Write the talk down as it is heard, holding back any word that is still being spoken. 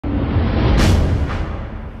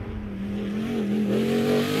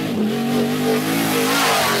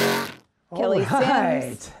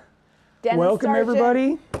Sims. Dennis Welcome, Sargent.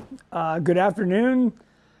 everybody. Good afternoon.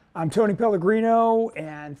 I'm Tony Pellegrino,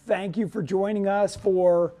 and thank you for joining us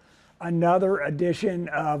for another edition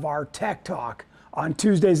of our Tech Talk on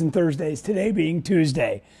Tuesdays and Thursdays, today being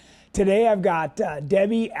Tuesday. Today I've got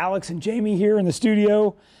Debbie, Alex, and Jamie here in the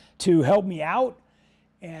studio to help me out,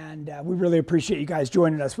 and we really appreciate you guys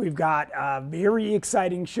joining us. We've got a very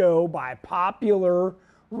exciting show by popular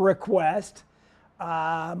request.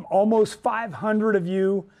 Almost 500 of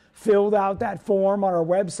you filled out that form on our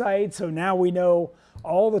website, so now we know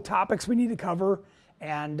all the topics we need to cover,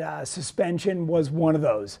 and suspension was one of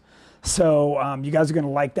those. So you guys are going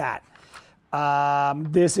to like that.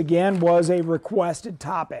 This again was a requested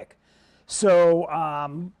topic. So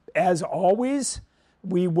as always,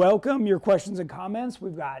 we welcome your questions and comments.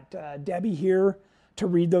 We've got Debbie here to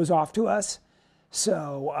read those off to us.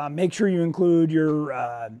 So make sure you include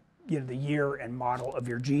your the year and model of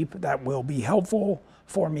your Jeep. That will be helpful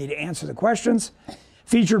for me to answer the questions.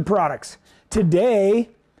 Featured products. Today,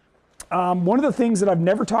 one of the things that I've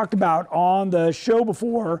never talked about on the show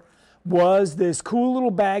before was this cool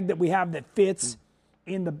little bag that we have that fits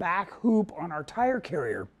in the back hoop on our tire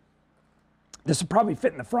carrier. This will probably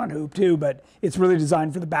fit in the front hoop too, but it's really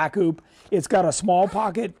designed for the back hoop. It's got a small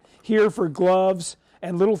pocket here for gloves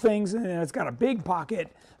and little things, and then it's got a big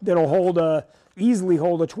pocket that'll easily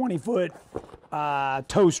hold a 20-foot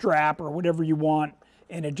toe strap or whatever you want,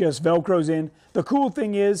 and it just Velcros in. The cool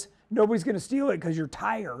thing is nobody's going to steal it because your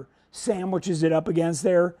tire sandwiches it up against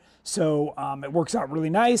there, so it works out really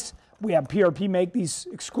nice. We have PRP make these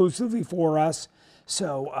exclusively for us,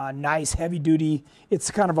 so nice, heavy duty. It's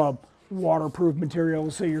kind of a waterproof material,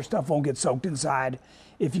 so your stuff won't get soaked inside.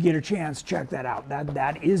 If you get a chance, check that out.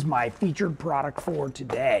 That is my featured product for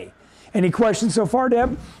today. Any questions so far,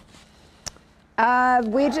 Deb?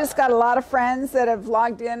 We just got a lot of friends that have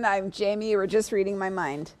logged in. I'm Jamie. You were just reading my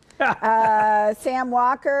mind. Sam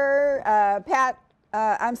Walker, Nat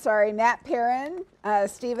Perrin,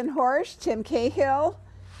 Stephen Horsch, Tim Cahill,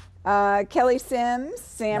 Kelly Sims,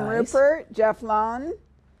 Sam Rupert, Jeff Lone,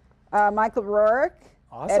 Michael Rourke,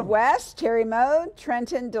 awesome. Ed West, Terry Mode,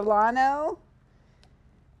 Trenton Delano.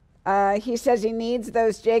 He says he needs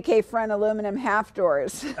those JK front aluminum half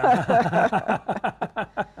doors.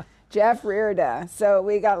 Jeff Rearda. So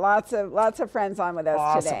we got lots of friends on with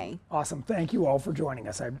us today. Awesome. Thank you all for joining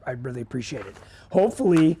us. I really appreciate it.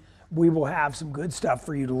 Hopefully we will have some good stuff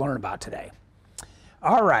for you to learn about today.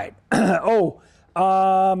 All right.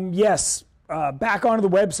 Yes. Back onto the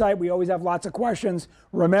website, we always have lots of questions.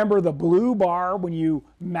 Remember the blue bar, when you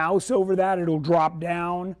mouse over that, it'll drop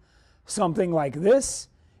down something like this.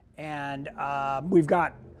 And we've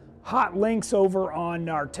got hot links over on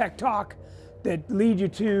our Tech Talk that lead you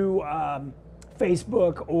to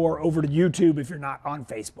Facebook or over to YouTube if you're not on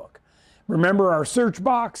Facebook. Remember, our search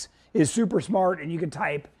box is super smart, and you can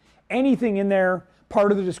type anything in there,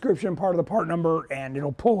 part of the description, part of the part number, and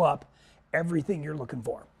it'll pull up everything you're looking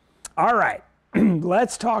for. All right,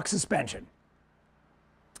 let's talk suspension.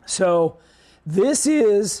 So this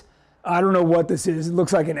is, I don't know what this is. It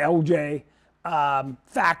looks like an LJ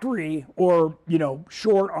factory or,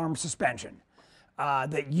 short arm suspension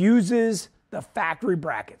that uses the factory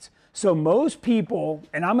brackets. So most people,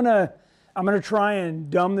 and I'm gonna try and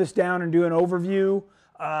dumb this down and do an overview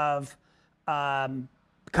of kind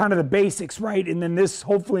of the basics, right? And then this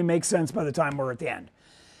hopefully makes sense by the time we're at the end.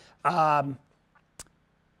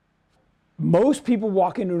 Most people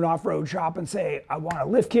walk into an off-road shop and say, I want a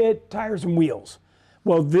lift kit, tires, and wheels.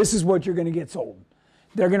 Well, this is what you're gonna get sold.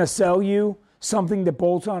 They're gonna sell you something that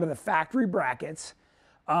bolts onto the factory brackets.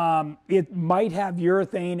 It might have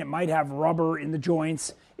urethane, it might have rubber in the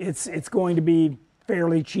joints. It's going to be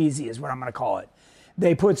fairly cheesy is what I'm gonna call it.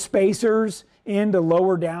 They put spacers in to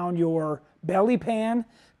lower down your belly pan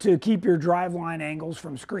to keep your driveline angles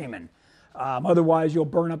from screaming. Otherwise you'll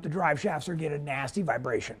burn up the drive shafts or get a nasty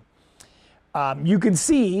vibration. You can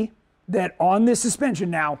see that on this suspension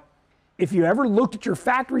now, if you ever looked at your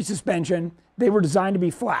factory suspension, they were designed to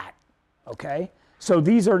be flat, okay? So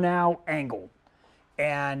these are now angled.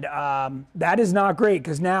 And that is not great,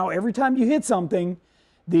 because now every time you hit something,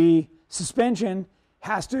 the suspension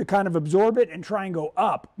has to kind of absorb it and try and go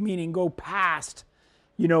up, meaning go past,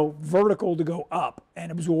 vertical to go up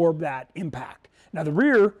and absorb that impact. Now the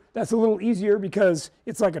rear, that's a little easier because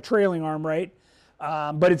it's like a trailing arm, right?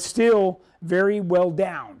 But it's still very well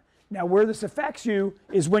down. Now where this affects you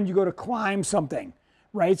is when you go to climb something,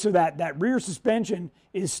 right? So that rear suspension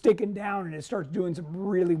is sticking down and it starts doing some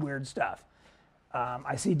really weird stuff.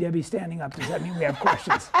 I see Debbie standing up. Does that mean we have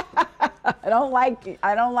questions? I don't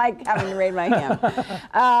like having to raise my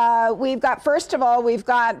hand. We've got, first of all, we've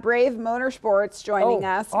got Brave Motorsports joining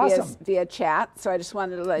us awesome. via chat. So I just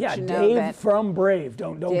wanted to let you know Dave that from Brave.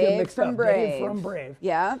 Don't get mixed up. Dave from Brave.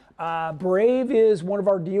 Yeah. Brave is one of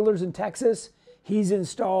our dealers in Texas. He's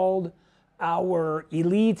installed our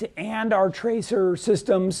Elite and our Tracer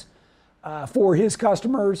systems for his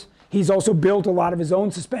customers. He's also built a lot of his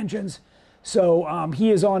own suspensions. So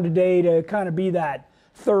he is on today to kind of be that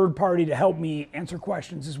third party to help me answer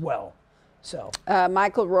questions as well. So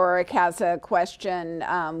Michael Rorick has a question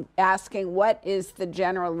asking, what is the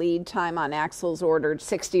general lead time on axles ordered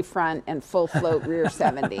 60 front and full float rear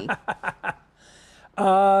 70?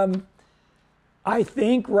 I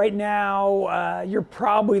think right now you're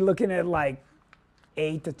probably looking at like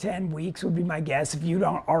 8 to 10 weeks would be my guess if you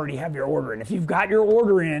don't already have your order in. If you've got your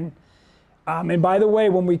order in, and by the way,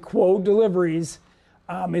 when we quote deliveries,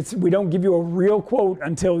 we don't give you a real quote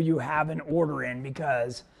until you have an order in,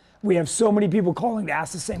 because we have so many people calling to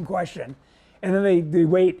ask the same question. And then they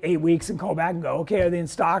wait 8 weeks and call back and go, okay, are they in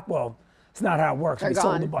stock? Well, it's not how it works. We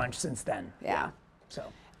sold a bunch since then. Yeah. So.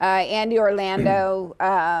 Andy Orlando,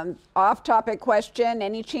 off-topic question.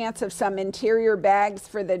 Any chance of some interior bags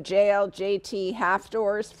for the JLJT half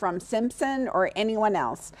doors from Simpson or anyone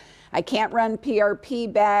else? I can't run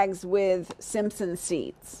PRP bags with Simpson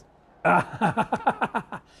seats.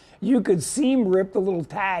 You could seam rip the little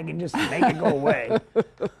tag and just make it go away.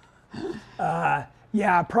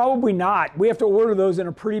 Yeah, probably not. We have to order those in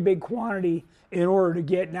a pretty big quantity in order to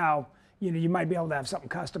get now. You might be able to have something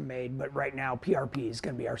custom made, but right now PRP is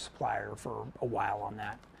going to be our supplier for a while on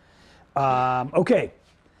that. Okay,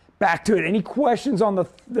 back to it. Any questions on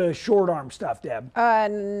the short arm stuff, Deb?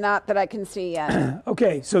 Not that I can see yet.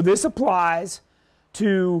 Okay, so this applies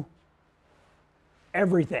to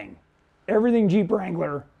everything. Everything Jeep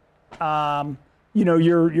Wrangler.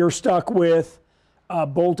 You're stuck with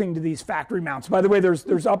bolting to these factory mounts. By the way,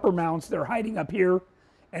 there's upper mounts. They're hiding up here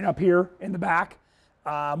and up here in the back.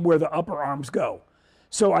 Where the upper arms go.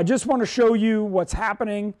 So I just want to show you what's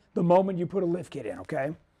happening the moment you put a lift kit in,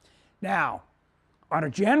 okay? Now, on a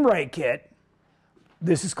GenRight kit,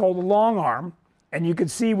 this is called a long arm, and you can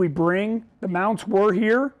see we bring the mounts were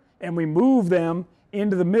here, and we move them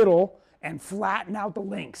into the middle and flatten out the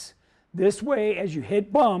links. This way, as you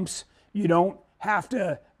hit bumps, you don't have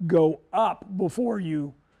to go up before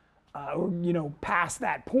you, past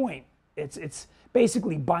that point. It's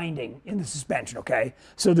basically binding in the suspension, okay?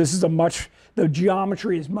 So this is the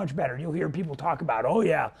geometry is much better. You'll hear people talk about, oh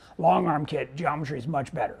yeah, long arm kit, geometry is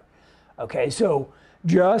much better. Okay, so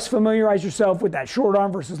just familiarize yourself with that short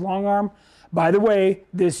arm versus long arm. By the way,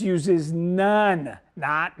 this uses none,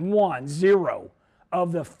 not one, 0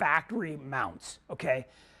 of the factory mounts, okay?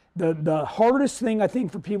 The hardest thing I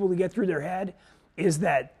think for people to get through their head is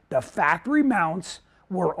that the factory mounts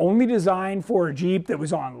were only designed for a Jeep that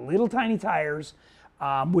was on little tiny tires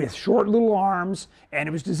with short little arms, and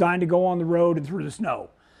it was designed to go on the road and through the snow.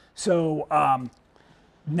 So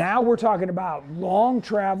now we're talking about long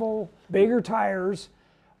travel, bigger tires,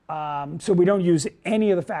 so we don't use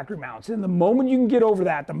any of the factory mounts. And the moment you can get over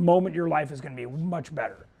that, the moment your life is going to be much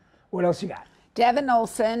better. What else you got? Devin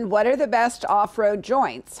Olson, what are the best off-road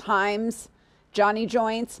joints? Heims, Johnny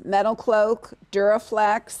Joints, Metal Cloak,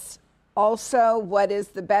 Duraflex. Also, what is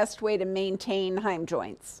the best way to maintain Heim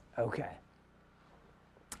joints? Okay.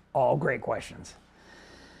 All great questions.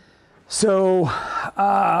 So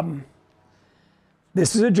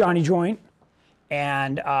this is a Johnny joint,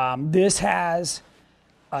 and this has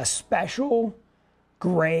a special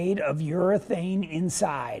grade of urethane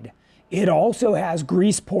inside. It also has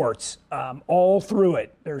grease ports all through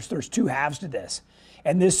it. There's 2 halves to this.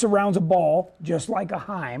 And this surrounds a ball just like a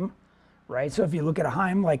Heim. Right? So if you look at a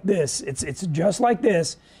Heim like this, it's just like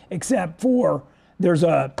this, except for there's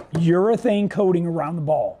a urethane coating around the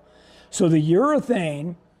ball. So the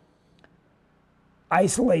urethane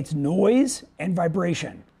isolates noise and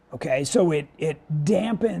vibration, okay? So it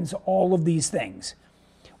dampens all of these things.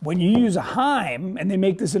 When you use a Heim, and they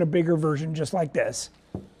make this in a bigger version just like this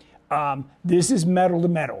is metal to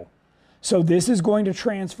metal. So this is going to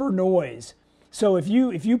transfer noise. So if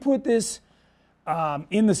you put this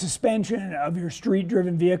in the suspension of your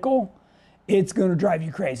street-driven vehicle, it's going to drive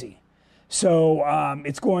you crazy. So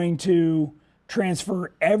it's going to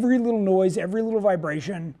transfer every little noise, every little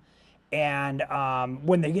vibration, and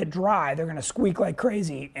when they get dry, they're going to squeak like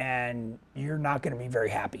crazy, and you're not going to be very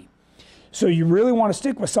happy. So you really want to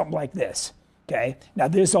stick with something like this, okay? Now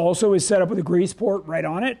this also is set up with a grease port right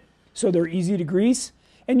on it, so they're easy to grease,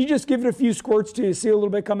 and you just give it a few squirts to see a little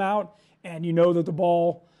bit come out, and you know that the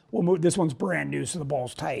ball will move. This one's brand new, so the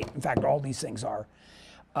ball's tight. In fact, all these things are.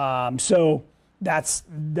 So that's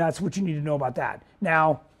what you need to know about that.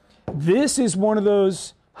 Now, this is one of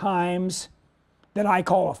those Heims that I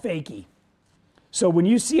call a fakie. So when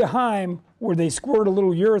you see a Heim where they squirt a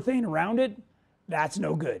little urethane around it, that's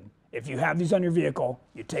no good. If you have these on your vehicle,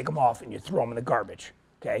 you take them off and you throw them in the garbage.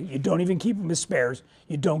 Okay? You don't even keep them as spares.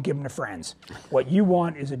 You don't give them to friends. What you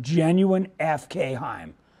want is a genuine FK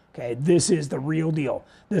Heim. Okay? This is the real deal.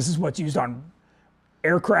 This is what's used on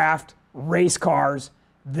aircraft, race cars.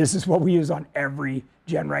 This is what we use on every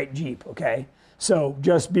GenRight Jeep. Okay? So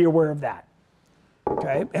just be aware of that.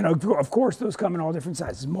 Okay, and of course, those come in all different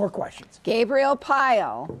sizes. More questions. Gabriel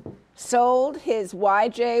Pyle sold his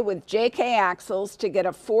YJ with JK axles to get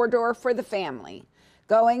a 4-door for the family.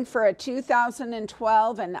 Going for a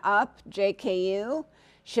 2012 and up JKU.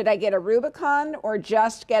 Should I get a Rubicon or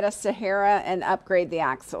just get a Sahara and upgrade the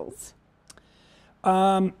axles?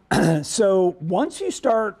 So once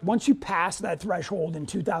you pass that threshold in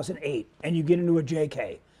 2008 and you get into a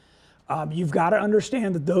JK, you've got to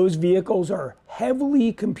understand that those vehicles are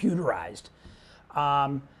heavily computerized.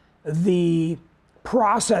 The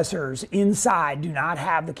processors inside do not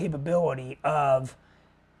have the capability of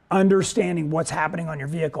understanding what's happening on your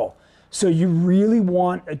vehicle. So you really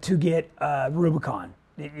want to get a Rubicon.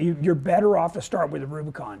 You're better off to start with a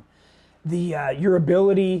Rubicon. Your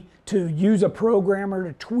ability to use a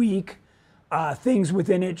programmer to tweak things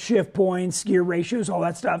within it, shift points, gear ratios, all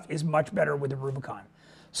that stuff is much better with a Rubicon.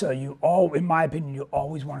 So in my opinion, you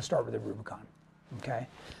always want to start with a Rubicon, okay?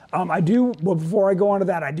 Well, before I go on to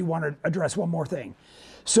that, I do want to address one more thing.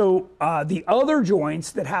 So the other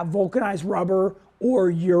joints that have vulcanized rubber or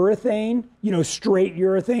urethane, straight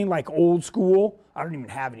urethane, like old school, I don't even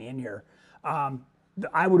have any in here,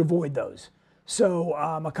 I would avoid those. So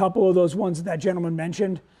a couple of those ones that gentleman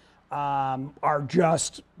mentioned are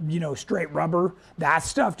just, straight rubber. That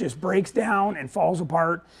stuff just breaks down and falls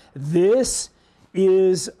apart. This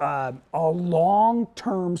is a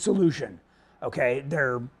long-term solution. Okay,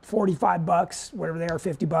 they're 45 bucks, whatever they are,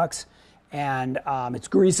 50 bucks, and it's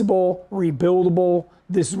greasable, rebuildable.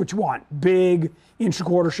 This is what you want. Big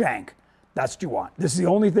inch-and-quarter shank. That's what you want. This is the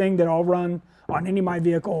only thing that I'll run on any of my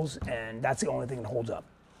vehicles, and that's the only thing that holds up.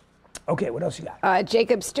 Okay, what else you got?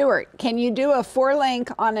 Jacob Stewart, can you do a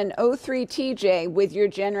 4-link on an 03 TJ with your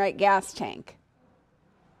GenRight gas tank?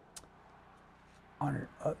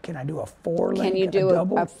 Can I do a 4-link? Can you do a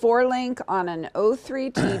 4-link on an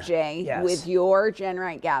 03 TJ Yes. with your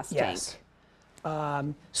GenRight gas Yes.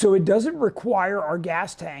 tank? So it doesn't require our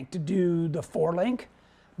gas tank to do the 4-link,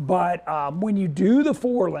 but when you do the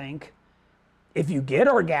 4-link, if you get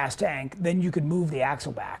our gas tank, then you can move the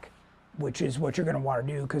axle back, which is what you're going to want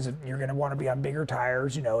to do because you're going to want to be on bigger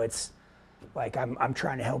tires. It's like I'm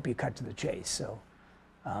trying to help you cut to the chase. So,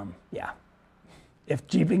 yeah, if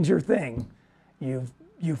Jeeping's your thing,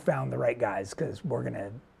 you've found the right guys because we're going to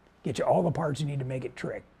get you all the parts you need to make it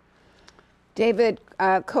trick. David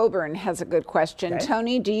Coburn has a good question. Okay.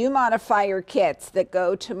 Tony, do you modify your kits that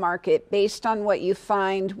go to market based on what you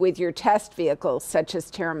find with your test vehicles, such as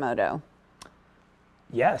Terramoto?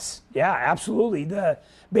 Yes, yeah, absolutely.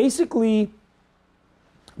 Basically,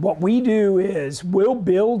 what we do is we'll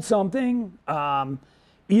build something.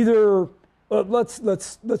 Let's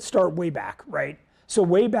start way back, right? So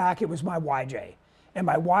way back, it was my YJ, and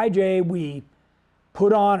my YJ we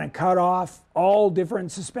put on and cut off all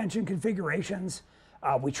different suspension configurations.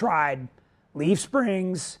 We tried leaf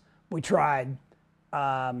springs. We tried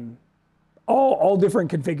all different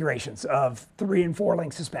configurations of 3- and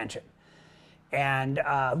 4-link suspension, and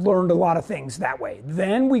learned a lot of things that way.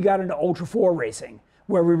 Then we got into Ultra 4 racing,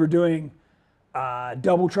 where we were doing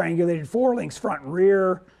double triangulated 4-links front and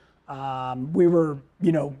rear. We were,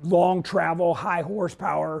 long travel, high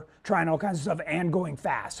horsepower, trying all kinds of stuff and going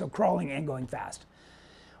fast, so crawling and going fast.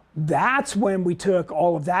 That's when we took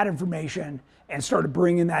all of that information and started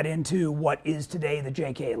bringing that into what is today the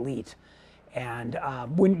JK Elite. And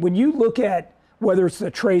when you look at whether it's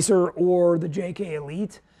the Tracer or the JK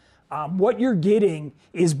Elite, what you're getting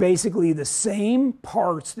is basically the same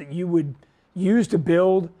parts that you would use to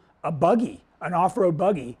build a buggy, an off-road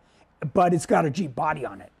buggy, but it's got a Jeep body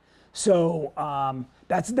on it. So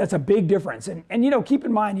that's a big difference. And keep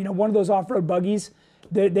in mind, one of those off-road buggies,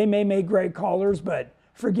 they may make great callers, but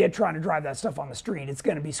forget trying to drive that stuff on the street. It's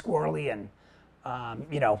going to be squirrely and,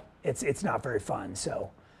 it's not very fun.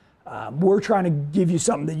 So we're trying to give you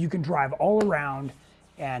something that you can drive all around.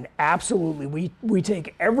 And absolutely, we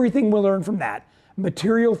take everything we learn from that.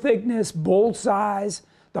 Material thickness, bolt size,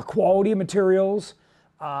 the quality of materials,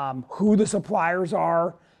 who the suppliers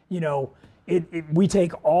are, we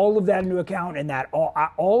take all of that into account, and that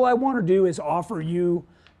all I want to do is offer you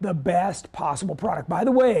the best possible product. By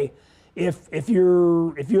the way, if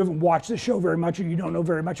you haven't watched the show very much or you don't know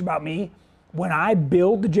very much about me, when I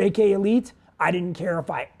built the JK Elite, I didn't care if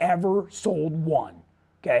I ever sold one.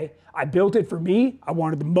 Okay, I built it for me. I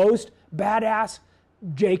wanted the most badass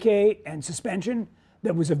JK and suspension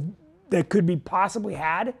that could be possibly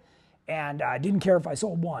had, and I didn't care if I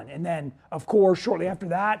sold one. And then, of course, shortly after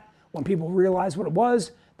that, when people realized what it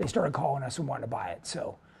was, they started calling us and wanting to buy it.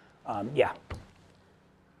 So, yeah.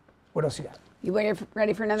 What else you got? You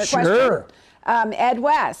ready for another Sure. question? Ed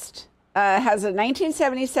West has a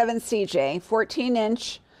 1977 CJ,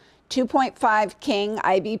 14-inch, 2.5 King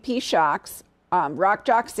IBP shocks, Rock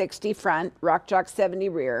Jock 60 front, Rock Jock 70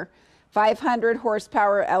 rear, 500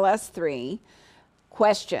 horsepower LS3.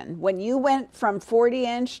 Question: when you went from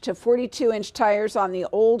 40-inch to 42-inch tires on the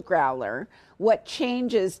old Growler, what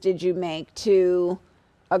changes did you make to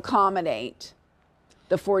accommodate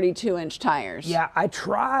the 42-inch tires? Yeah, I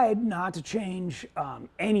tried not to change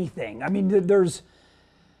anything. I mean, the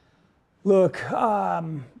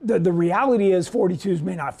reality is 42s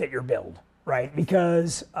may not fit your build, right?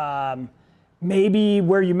 Because maybe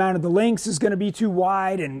where you mounted the links is going to be too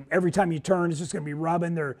wide, and every time you turn, it's just going to be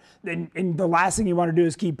rubbing. And the last thing you want to do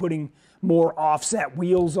is keep putting more offset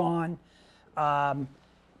wheels on.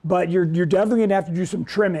 But you're definitely going to have to do some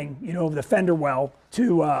trimming, of the fender well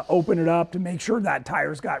to open it up to make sure that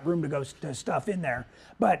tire's got room to go to stuff in there.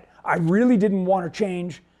 But I really didn't want to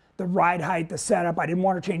change the ride height, the setup. I didn't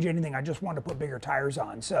want to change anything. I just wanted to put bigger tires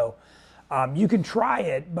on. So you can try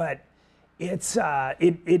it, but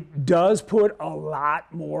it does put a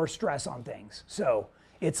lot more stress on things. So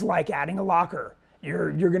it's like adding a locker.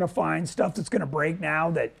 You're going to find stuff that's going to break now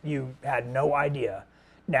that you had no idea.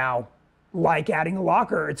 Now, like adding a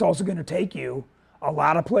locker, it's also going to take you a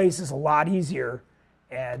lot of places a lot easier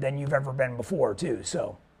than you've ever been before too.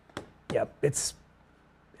 So, yep, it's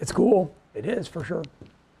cool. It is for sure.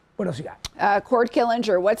 What else you got? Cord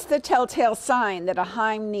Killinger, what's the telltale sign that a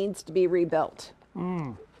Heim needs to be rebuilt?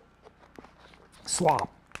 Slop.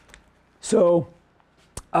 So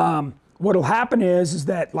what'll happen is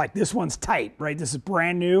that, like, this one's tight, right? This is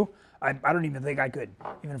brand new. I don't even think I could,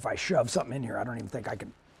 even if I shove something in here, I don't even think I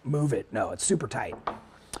could move it. No, it's super tight.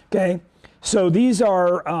 Okay, so these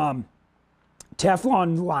are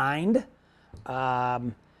Teflon lined,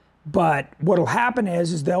 but what'll happen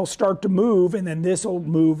is they'll start to move, and then this will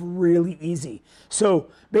move really easy. So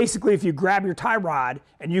basically, if you grab your tie rod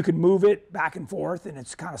and you can move it back and forth and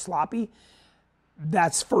it's kind of sloppy,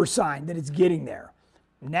 that's first sign that it's getting there.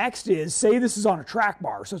 Next is, say this is on a track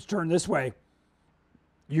bar, so let's turn this way.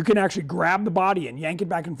 You can actually grab the body and yank it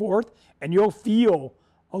back and forth, and you'll feel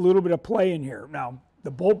a little bit of play in here. Now,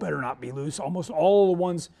 the bolt better not be loose. Almost all the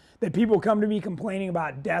ones that people come to me complaining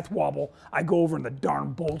about death wobble, I go over and the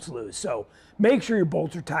darn bolt's loose. So make sure your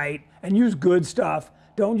bolts are tight and use good stuff.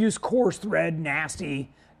 Don't use coarse thread, nasty,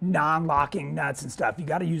 non-locking nuts and stuff. You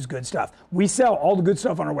got to use good stuff. We sell all the good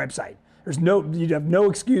stuff on our website. You'd have no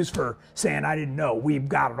excuse for saying I didn't know. We've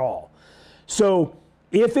got it all. So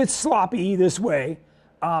if it's sloppy this way,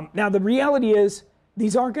 now the reality is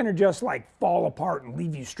these aren't going to just like fall apart and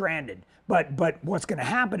leave you stranded. But what's going to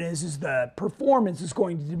happen is the performance is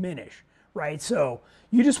going to diminish, right? So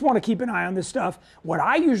you just want to keep an eye on this stuff. What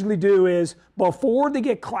I usually do is before they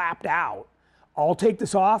get clapped out, I'll take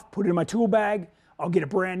this off, put it in my tool bag. I'll get a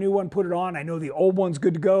brand new one, put it on. I know the old one's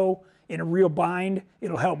good to go. In a real bind,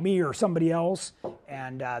 it'll help me or somebody else,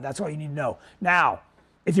 and that's all you need to know. Now,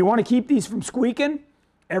 if you want to keep these from squeaking,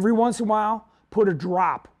 every once in a while, put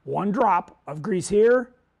one drop of grease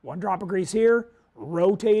here, one drop of grease here,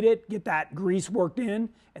 rotate it, get that grease worked in,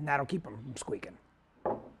 and that'll keep them from squeaking.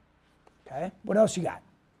 Okay, what else you got?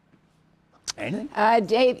 Anything?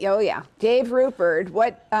 Dave Rupert,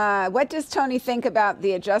 what does Tony think about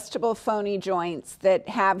the adjustable phony joints that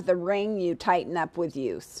have the ring you tighten up with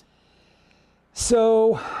use?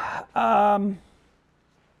 So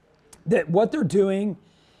what they're doing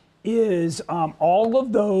is all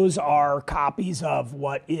of those are copies of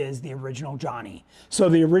what is the original Johnny. So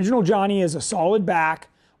the original Johnny is a solid back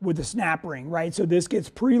with a snap ring, right? So this gets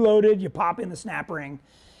preloaded, you pop in the snap ring,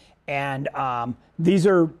 and these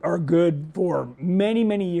are good for many,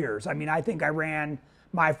 many years. I mean, I think I ran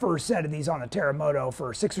my first set of these on the Terremoto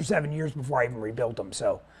for 6 or 7 years before I even rebuilt them.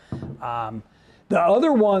 So the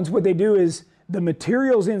other ones, what they do is the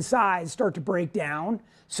materials inside start to break down.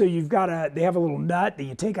 So they have a little nut that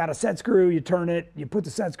you take out a set screw, you turn it, you put the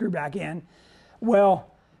set screw back in. Well,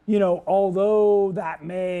 although that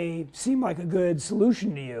may seem like a good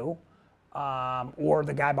solution to you, or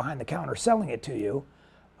the guy behind the counter selling it to you,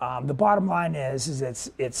 the bottom line is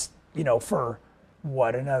it's for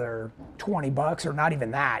what, another 20 bucks, or not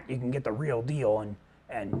even that. You can get the real deal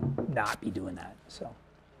and not be doing that. So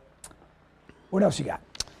what else you got?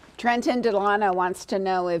 Trenton Delano wants to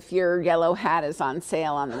know if your yellow hat is on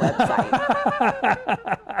sale on the website.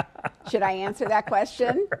 Should I answer that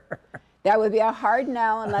question? Sure. That would be a hard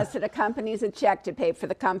no unless it accompanies a check to pay for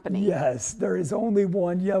the company. Yes, there is only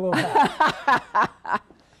one yellow hat.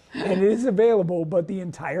 And it is available, but the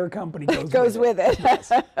entire company goes with it.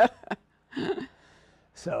 Yes.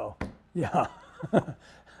 So, yeah.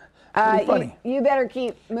 Funny. You better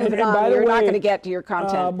keep moving on. You're not going to get to your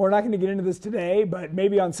content. We're not going to get into this today, but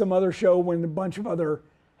maybe on some other show when a bunch of other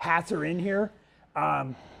hats are in here.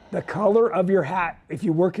 The color of your hat, if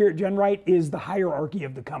you work here at GenRight, is the hierarchy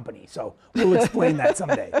of the company. So we'll explain that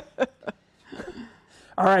someday.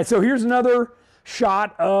 All right, so here's another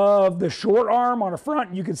shot of the short arm on a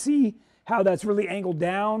front. You can see how that's really angled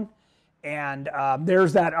down. And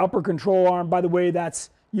there's that upper control arm. By the way, that's,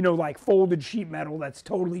 you know, like folded sheet metal. That's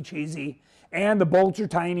totally cheesy. And the bolts are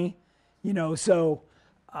tiny, you know, so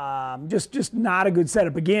just not a good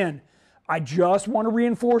setup. Again, I just want to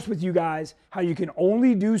reinforce with you guys how you can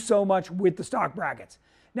only do so much with the stock brackets.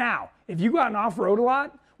 Now, if you go out and off-road a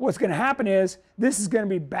lot, what's going to happen is this is going to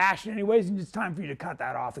be bashed anyways, and it's time for you to cut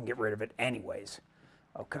that off and get rid of it anyways.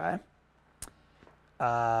 Okay?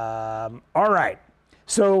 All right.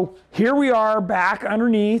 So here we are back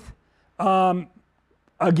underneath.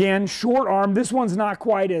 Again, short arm. This one's not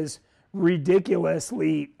quite as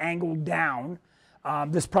ridiculously angled down.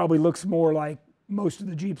 This probably looks more like most of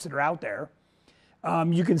the Jeeps that are out there.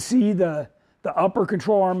 You can see the upper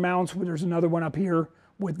control arm mounts. There's another one up here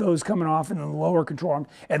with those coming off, and the lower control arm.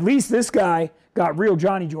 At least this guy got real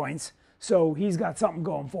Johnny joints, so he's got something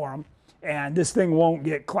going for him. And this thing won't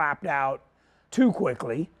get clapped out too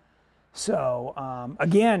quickly. So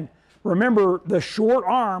again, remember the short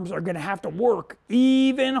arms are going to have to work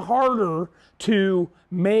even harder to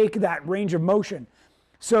make that range of motion.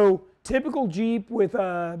 So typical Jeep with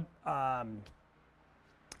a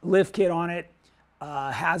lift kit on it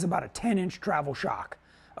has about a 10-inch travel shock.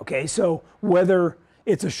 Okay, so whether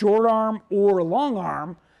it's a short arm or a long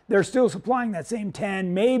arm, they're still supplying that same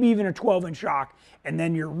 10, maybe even a 12-inch shock, and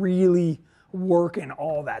then you're really working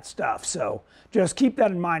all that stuff. So just keep that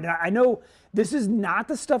in mind. I know this is not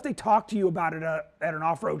the stuff they talk to you about at an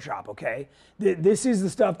off-road shop, okay? This is the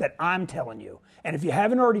stuff that I'm telling you. And if you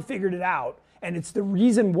haven't already figured it out, and it's the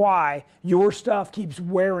reason why your stuff keeps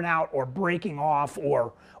wearing out or breaking off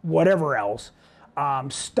or whatever else,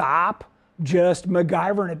 stop just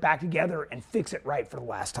MacGyvering it back together and fix it right for the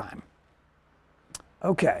last time.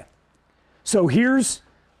 Okay, so here's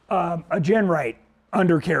a GenRight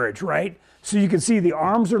undercarriage, right? So you can see the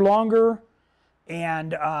arms are longer,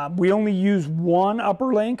 and we only use one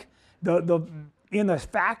upper link. In the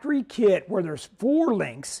factory kit where there's 4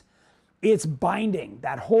 links, it's binding.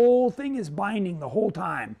 That whole thing is binding the whole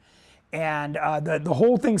time. And the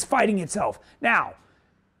whole thing's fighting itself. Now,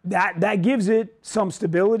 that gives it some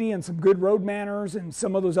stability and some good road manners and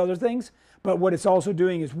some of those other things. But what it's also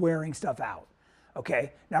doing is wearing stuff out.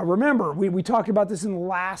 Okay, now remember, we talked about this in the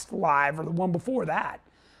last live or the one before that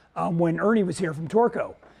when Ernie was here from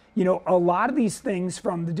Torco. You know, a lot of these things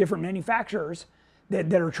from the different manufacturers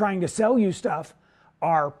that are trying to sell you stuff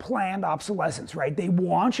are planned obsolescence, right? They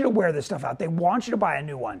want you to wear this stuff out. They want you to buy a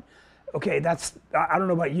new one. Okay, I don't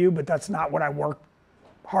know about you, but that's not what I work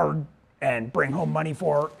hard and bring home money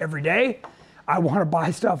for every day. I want to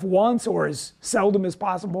buy stuff once or as seldom as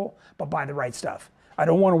possible, but buy the right stuff. I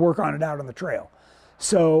don't want to work on it out on the trail.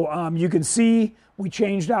 So you can see we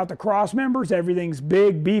changed out the cross members. Everything's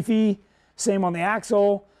big, beefy. Same on the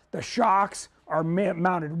axle. The shocks are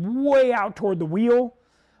mounted way out toward the wheel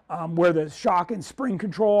where the shock and spring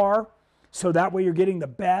control are. So that way you're getting the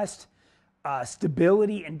best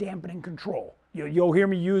stability and dampening control. You'll hear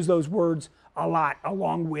me use those words a lot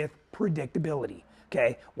along with predictability.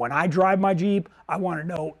 Okay, when I drive my Jeep, I want to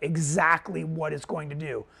know exactly what it's going to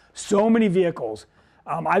do. So many vehicles,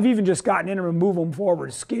 I've even just gotten in them and move them forward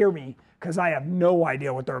to scare me because I have no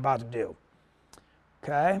idea what they're about to do.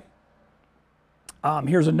 Okay,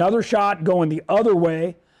 here's another shot going the other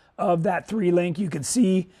way of that 3-link. You can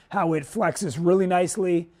see how it flexes really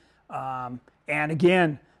nicely. And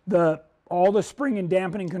again, all the spring and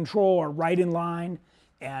dampening control are right in line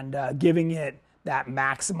and giving it that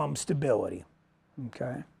maximum stability.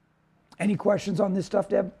 Okay. Any questions on this stuff,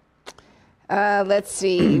 Deb? Let's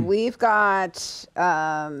see. We've got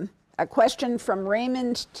a question from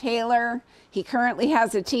Raymond Taylor. He currently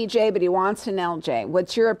has a TJ, but he wants an LJ.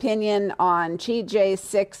 What's your opinion on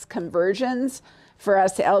TJ6 conversions for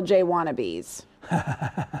us LJ wannabes?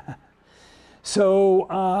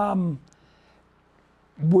 So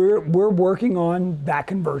we're working on that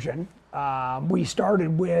conversion. We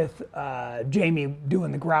started with Jamie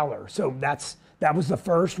doing the growler, so that was the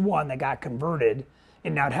first one that got converted,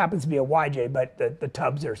 and now it happens to be a YJ, but the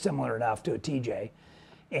tubs are similar enough to a TJ.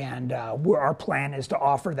 And our plan is to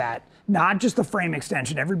offer that, not just the frame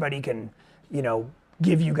extension. Everybody can,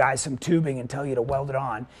 give you guys some tubing and tell you to weld it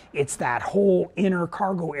on. It's that whole inner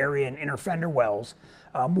cargo area and inner fender wells.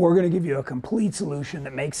 We're going to give you a complete solution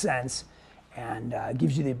that makes sense and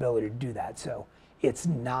gives you the ability to do that. So it's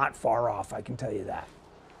not far off, I can tell you that.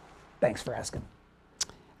 Thanks for asking.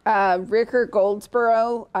 Ricker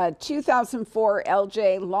Goldsboro, 2004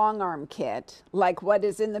 LJ long arm kit, like what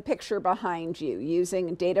is in the picture behind you,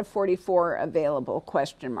 using Data 44 available,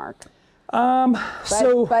 question mark.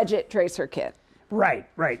 So budget tracer kit. Right.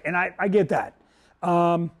 And I get that.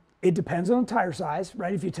 It depends on the tire size,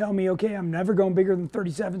 right? If you tell me, okay, I'm never going bigger than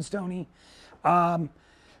 37s, Tony.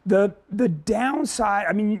 The downside,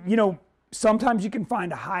 I mean, sometimes you can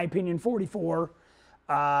find a high pinion 44.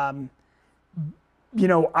 I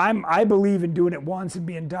believe in doing it once and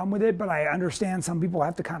being done with it, but I understand some people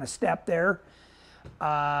have to kind of step there.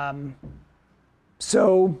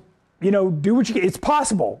 So, do what you can. It's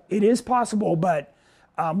possible. It is possible, but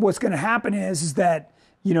what's going to happen is that,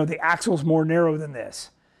 the axle's more narrow than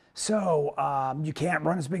this. So you can't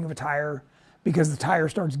run as big of a tire because the tire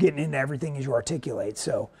starts getting into everything as you articulate.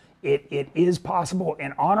 So it is possible.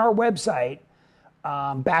 And on our website,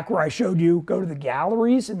 back where I showed you, go to the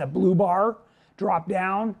galleries in the blue bar, drop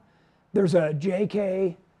down. There's a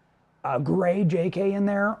JK, a gray JK in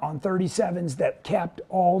there on 37s that kept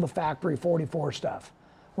all the factory 44 stuff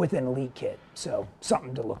with an Elite kit. So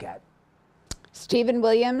something to look at. Stephen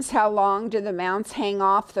Williams, how long do the mounts hang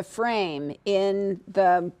off the frame in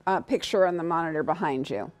the picture on the monitor behind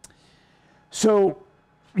you? So,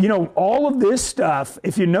 all of this stuff,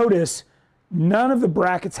 if you notice, none of the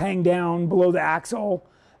brackets hang down below the axle.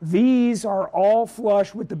 These are all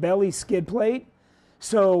flush with the belly skid plate.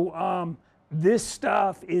 So this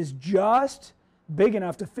stuff is just big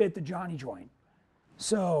enough to fit the Johnny joint.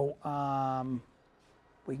 So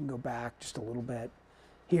we can go back just a little bit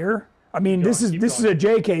here. I mean, this is a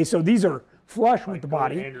JK, so these are flush with the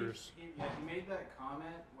body. Yeah, you made that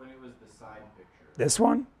comment when it was the side picture. This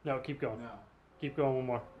one? No, keep going. No. Keep going one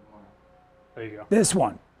more. There you go. This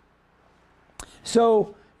one.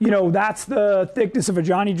 So, that's the thickness of a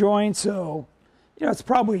Johnny joint. So, it's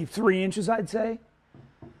probably 3 inches, I'd say.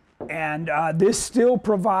 And this still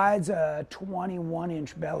provides a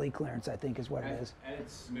 21-inch belly clearance, I think is what it is. And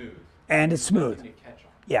it's smooth. And it's smooth. Nothing to catch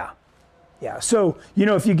on. Yeah. Yeah. So,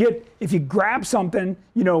 if you grab something,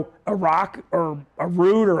 a rock or a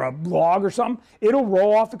root or a log or something, it'll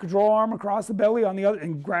roll off the control arm across the belly on the other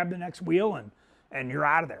and grab the next wheel and you're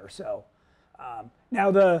out of there. So,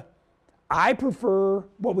 now I prefer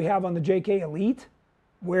what we have on the JK Elite,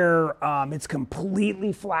 where it's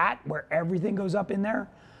completely flat, where everything goes up in there,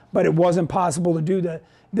 but it wasn't possible to do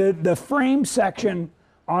the frame section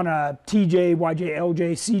on a TJ, YJ,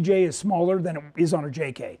 LJ, CJ is smaller than it is on a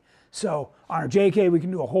JK. So on a JK, we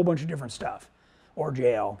can do a whole bunch of different stuff, or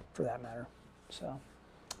JL for that matter. So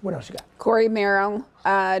what else you got? Corey Merrill,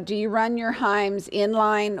 do you run your Heims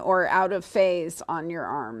inline or out of phase on your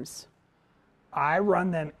arms? I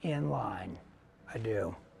run them in line. I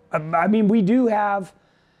do. I mean,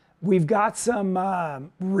 we've got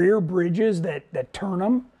some rear bridges that turn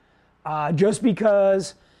them just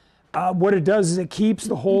because what it does is it keeps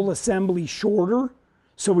the whole assembly shorter.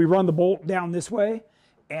 So we run the bolt down this way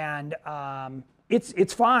and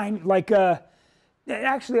it's fine. Like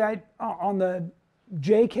actually on the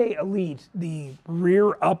JK Elite, the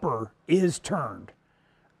rear upper is turned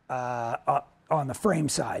on the frame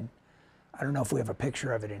side. I don't know if we have a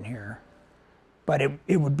picture of it in here, but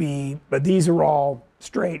it would be, but these are all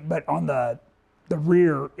straight, but on the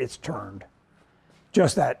rear it's turned.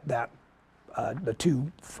 Just the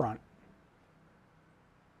two front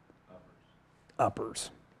uppers.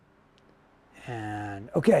 And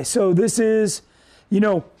okay, so this is,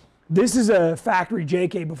 this is a factory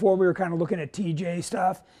JK. Before we were kind of looking at TJ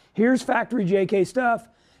stuff. Here's factory JK stuff.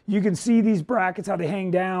 You can see these brackets, how they hang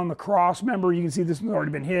down, the cross member, you can see this one's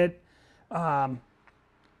already been hit. They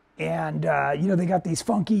got these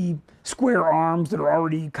funky square arms that are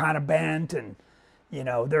already kind of bent, and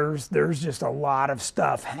there's just a lot of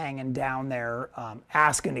stuff hanging down there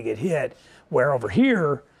asking to get hit, where over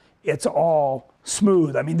here it's all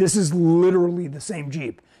smooth. I mean, this is literally the same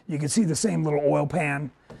Jeep. You can see the same little oil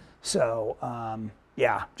pan. So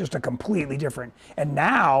yeah, just a completely different. And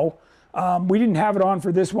now we didn't have it on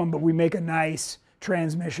for this one, but we make a nice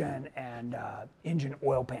transmission and engine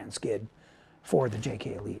oil pan skid for the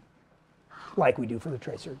JK Elite. like we do for the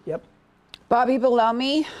Tracer. Yep. Bobby below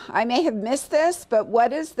me, I may have missed this, but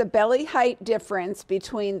what is the belly height difference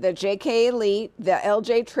between the JK Elite, the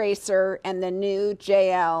LJ Tracer, and the new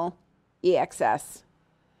JL EXS?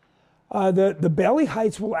 The belly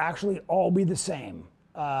heights will actually all be the same.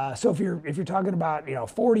 So if you're talking about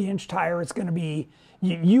 40-inch tire, it's going to be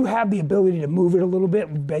you have the ability to move it a little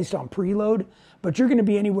bit based on preload, but you're going to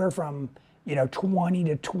be anywhere from 20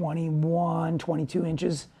 to 21, 22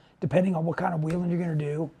 inches, depending on what kind of wheeling you're going to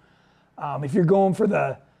do. If you're going for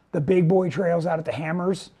the big boy trails out at the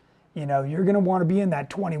Hammers, you're going to want to be in that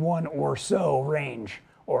 21 or so range,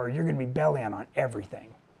 or you're going to be bellying on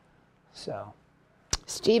everything. So.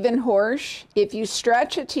 Stephen Horsch, if you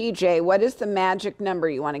stretch a TJ, what is the magic number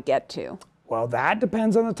you want to get to? Well, that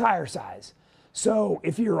depends on the tire size. So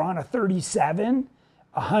if you're on a 37,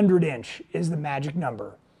 100-inch is the magic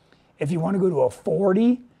number. If you want to go to a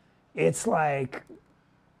 40, it's like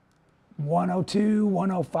 102,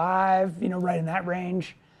 105, right in that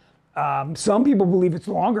range. Some people believe it's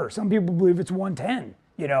longer. Some people believe it's 110,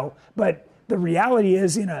 But the reality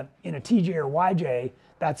is in a TJ or YJ,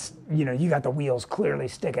 that's, you got the wheels clearly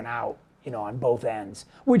sticking out, on both ends.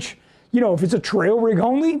 Which, if it's a trail rig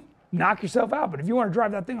only, knock yourself out. But if you want to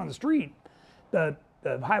drive that thing on the street, the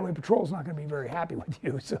highway patrol's not going to be very happy with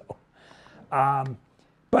you. So, on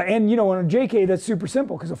a JK, that's super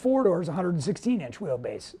simple because a 4-door is 116-inch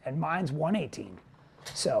wheelbase and mine's 118.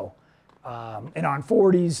 So, and on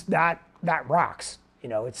 40s, that rocks.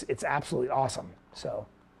 It's absolutely awesome. So,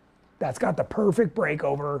 that's got the perfect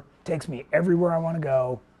breakover. Takes me everywhere I want to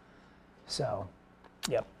go. So,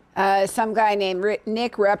 yep. Some guy named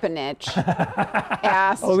Nick Repanich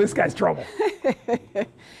asked, oh, this guy's trouble.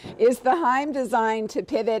 Is the Heim designed to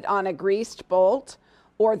pivot on a greased bolt,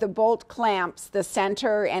 or the bolt clamps the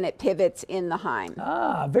center and it pivots in the Heim?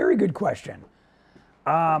 Very good question.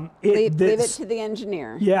 Leave it to the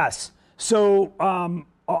engineer. Yes. So on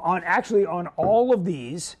all of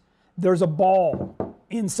these, there's a ball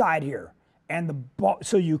inside here, and the ball.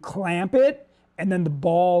 So you clamp it, and then the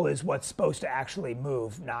ball is what's supposed to actually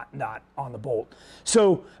move, not on the bolt.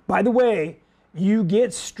 So by the way, you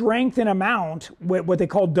get strength and amount, what they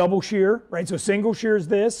call double shear, right? So single shear is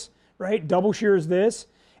this, right? Double shear is this,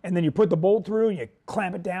 and then you put the bolt through and you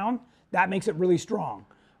clamp it down. That makes it really strong.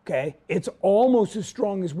 Okay, it's almost as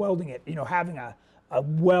strong as welding it. Having a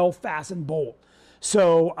well-fastened bolt.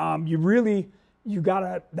 So you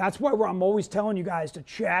gotta. That's why I'm always telling you guys to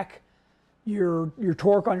check your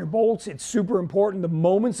torque on your bolts. It's super important. The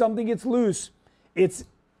moment something gets loose, it's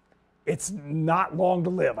not long to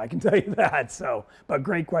live. I can tell you that. So, but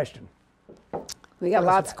great question. We got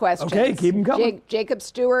lots of questions. Okay, keep them coming. Jacob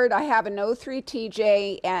Stewart, I have an 03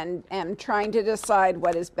 TJ and am trying to decide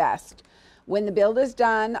what is best. When the build is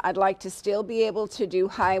done, I'd like to still be able to do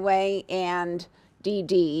highway and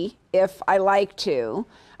DD if I like to.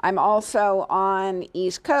 I'm also on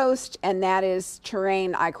East Coast, and that is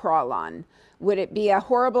terrain I crawl on. Would it be a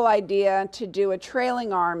horrible idea to do a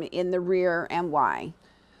trailing arm in the rear, and why?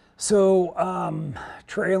 So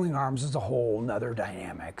trailing arms is a whole nother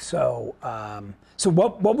dynamic. So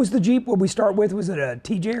what was the Jeep? What we start with? Was it a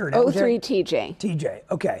TJ or an LJ? 03 TJ. TJ.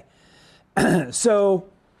 Okay. So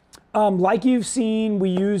like you've seen, we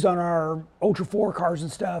use on our Ultra 4 cars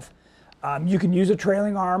and stuff. You can use a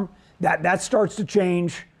trailing arm. That starts to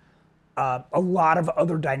change a lot of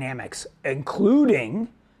other dynamics, including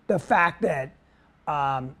the fact that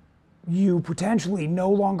you potentially no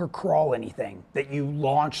longer crawl anything, that you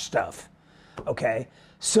launch stuff. Okay,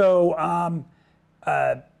 so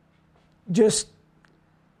just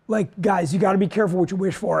like, guys, you got to be careful what you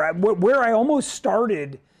wish for. Where I almost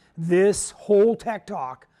started this whole tech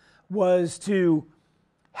talk was to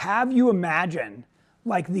have you imagine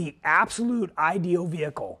like the absolute ideal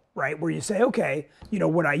vehicle, right? Where you say, okay,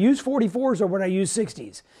 would I use 44s or would I use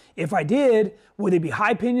 60s? If I did, would they be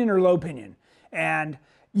high pinion or low pinion? And,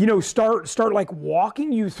 start like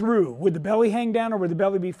walking you through, would the belly hang down or would the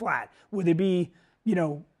belly be flat? Would they be,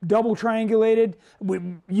 double triangulated?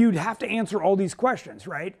 You'd have to answer all these questions,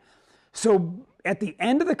 right? So at the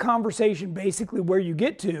end of the conversation, basically where you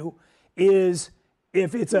get to is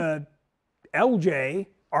if it's a LJ,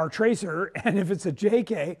 our Tracer, and if it's a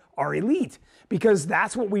JK, our Elite, because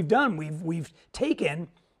that's what we've done. We've taken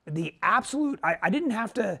the absolute. I didn't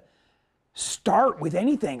have to start with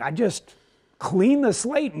anything. I just cleaned the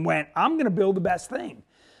slate and went, I'm going to build the best thing.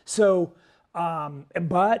 So,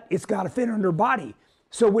 but it's got to fit under body.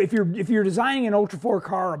 So if you're designing an Ultra 4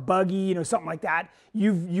 car, a buggy, something like that,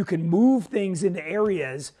 you can move things into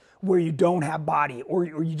areas where you don't have body, or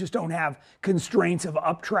you just don't have constraints of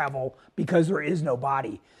up travel because there is no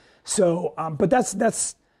body. So, but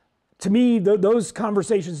that's to me, those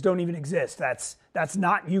conversations don't even exist. That's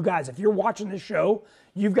not you guys. If you're watching this show,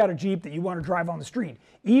 you've got a Jeep that you want to drive on the street.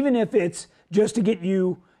 Even if it's just to get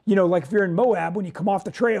you, like if you're in Moab, when you come off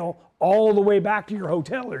the trail, all the way back to your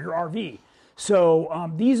hotel or your RV.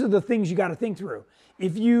 So these are the things you got to think through.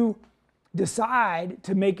 If you decide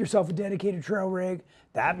to make yourself a dedicated trail rig,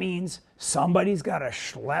 that means somebody's got to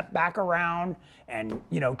schlep back around and,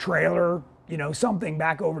 trailer, something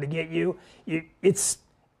back over to get you. It's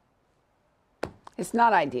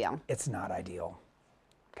not ideal. It's not ideal.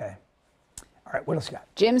 Okay. All right, what else you got?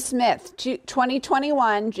 Jim Smith,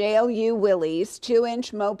 2021 JLU Willys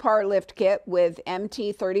 2-inch Mopar lift kit with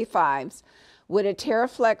MT35s. Would a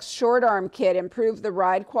TerraFlex short arm kit improve the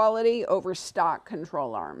ride quality over stock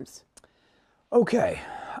control arms? Okay.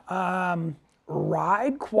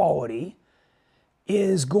 Ride quality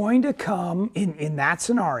is going to come in that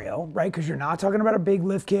scenario, right? Because you're not talking about a big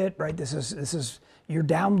lift kit, right? This is you're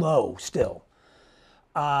down low still.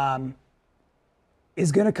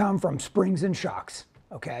 Is going to come from springs and shocks,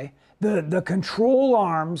 okay? The control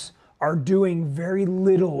arms are doing very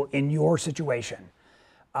little in your situation.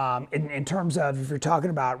 In terms of if you're talking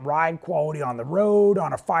about ride quality on the road,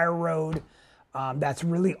 on a fire road, that's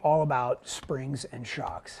really all about springs and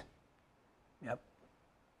shocks. Yep.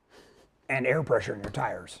 And air pressure in your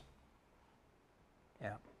tires.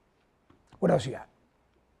 Yeah. What else you got?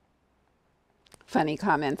 Funny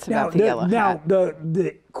comments about the yellow hat. Now,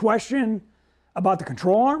 the question about the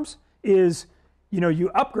control arms is, you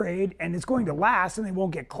upgrade and it's going to last and they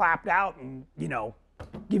won't get clapped out and,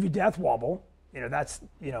 give you death wobble. That's,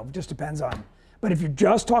 just depends on. But if you're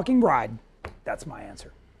just talking ride, that's my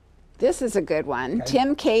answer. This is a good one. Okay.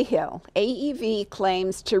 Tim Cahill, AEV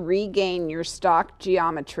claims to regain your stock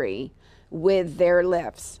geometry with their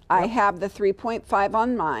lifts. Yep. I have the 3.5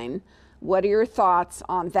 on mine. What are your thoughts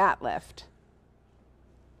on that lift?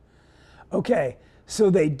 Okay, so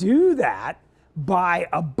they do that by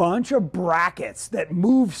a bunch of brackets that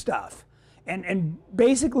move stuff. And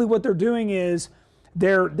basically what they're doing is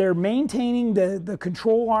they're maintaining the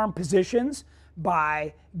control arm positions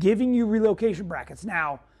by giving you relocation brackets.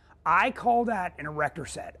 Now, I call that an erector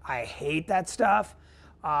set. I hate that stuff.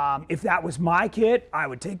 If that was my kit, I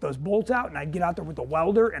would take those bolts out and I'd get out there with the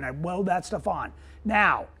welder and I'd weld that stuff on.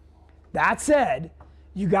 Now, that said,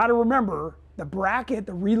 you got to remember the bracket,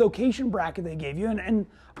 the relocation bracket they gave you, and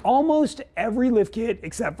almost every lift kit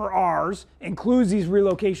except for ours includes these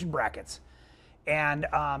relocation brackets. And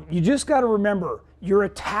you just got to remember, you're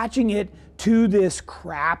attaching it to this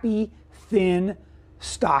crappy, thin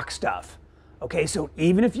stock stuff. Okay, so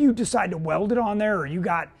even if you decide to weld it on there or you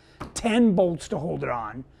got 10 bolts to hold it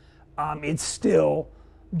on, it's still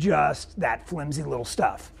just that flimsy little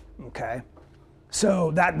stuff. Okay,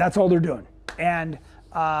 so that's all they're doing. And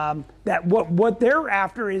that what they're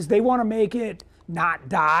after is they want to make it not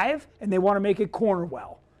dive and they want to make it corner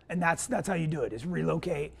well. And that's how you do it, is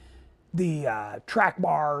relocate the track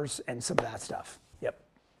bars and some of that stuff. Yep.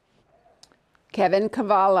 Kevin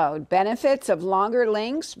Cavallo, benefits of longer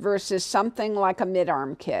links versus something like a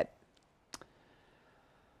mid-arm kit.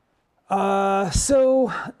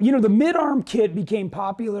 So, the mid-arm kit became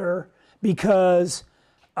popular because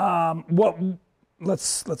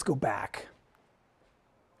let's go back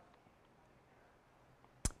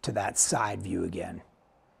to that side view again.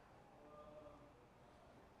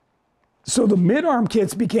 So the mid-arm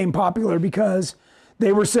kits became popular because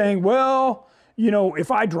they were saying, well, if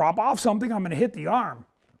I drop off something, I'm going to hit the arm.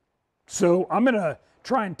 So I'm going to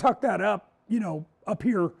try and tuck that up, up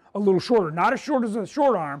here a little shorter. Not as short as a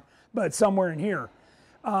short arm, but somewhere in here.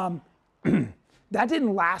 That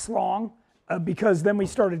didn't last long because then we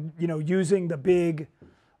started, using the big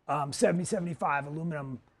 70-75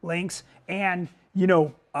 aluminum links and,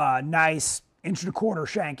 nice 1.25"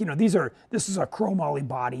 shank. This is a chromoly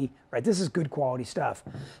body, right? This is good quality stuff.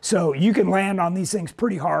 So you can land on these things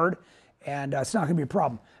pretty hard and it's not gonna be a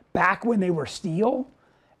problem. Back when they were steel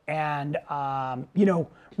and,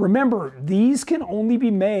 remember, these can only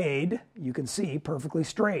be made, you can see, perfectly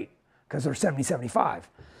straight because they're 70-75.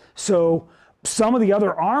 So some of the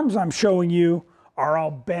other arms I'm showing you are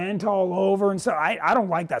all bent all over and stuff. I don't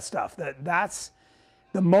like that stuff. That's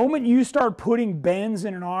the moment you start putting bends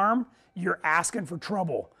in an arm, you're asking for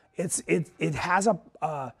trouble. It has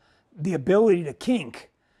the ability to kink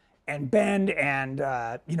and bend and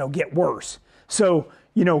get worse. So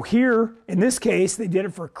here in this case they did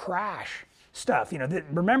it for crash stuff.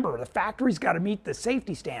 Remember, the factory's got to meet the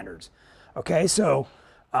safety standards. Okay, so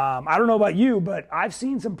I don't know about you, but I've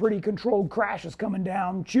seen some pretty controlled crashes coming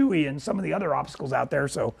down Chewy and some of the other obstacles out there.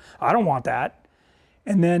 So I don't want that.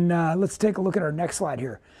 And then let's take a look at our next slide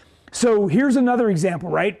here. So here's another example,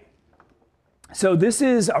 right? So this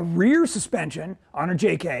is a rear suspension on a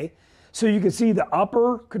JK. So you can see the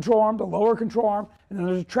upper control arm, the lower control arm, and then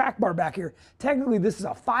there's a track bar back here. Technically, this is a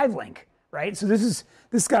 5-link, right? So this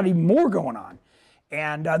got even more going on.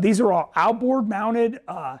 And these are all outboard mounted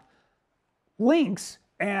links,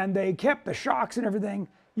 and they kept the shocks and everything,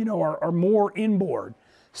 you know, are more inboard.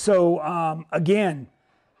 So again,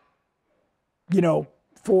 you know,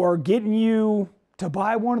 for getting you to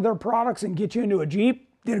buy one of their products and get you into a Jeep,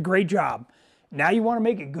 did a great job. Now you want to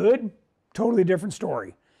make it good, totally different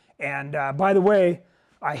story. And by the way,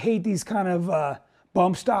 I hate these kind of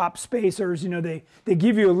bump stop spacers. You know, they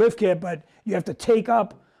give you a lift kit, but you have to take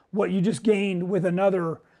up what you just gained with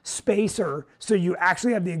another spacer, so you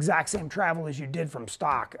actually have the exact same travel as you did from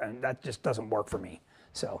stock, and that just doesn't work for me.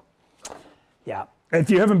 So, yeah. If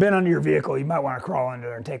you haven't been under your vehicle, you might want to crawl under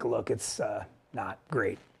there and take a look. It's not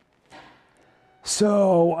great.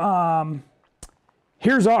 So,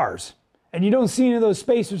 here's ours. And you don't see any of those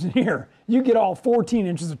spacers in here. You get all 14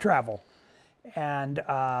 inches of travel. And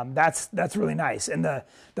that's really nice. And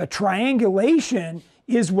the triangulation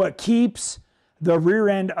is what keeps the rear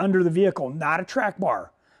end under the vehicle, not a track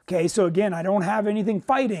bar. Okay, so again, I don't have anything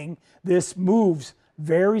fighting. This moves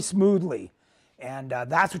very smoothly. And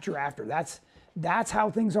that's what you're after. That's how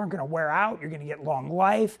things aren't going to wear out. You're going to get long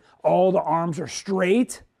life. All the arms are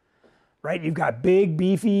straight, right? You've got big,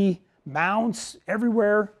 beefy mounts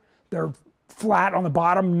everywhere. They're flat on the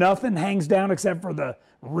bottom. Nothing hangs down except for the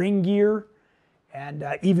ring gear. And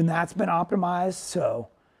even that's been optimized. So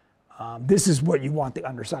this is what you want the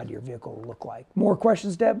underside of your vehicle to look like. More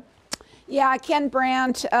questions, Deb? Yeah, Ken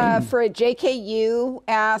Brandt for a JKU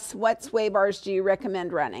asks, what sway bars do you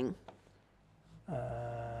recommend running?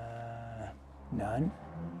 None.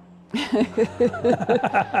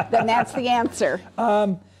 Then that's the answer.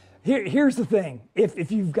 Here's the thing.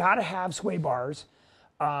 If you've got to have sway bars,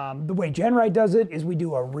 the way GenRight does it is we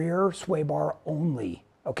do a rear sway bar only,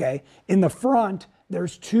 okay? In the front,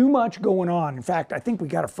 there's too much going on. In fact, I think we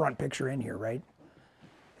got a front picture in here, right?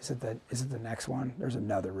 Is it the next one? There's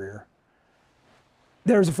another rear.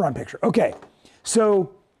 There's a front picture. Okay,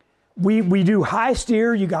 so we do high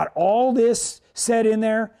steer. You got all this set in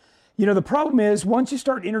there. You know, the problem is once you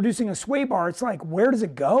start introducing a sway bar, it's like, where does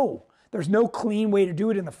it go? There's no clean way to do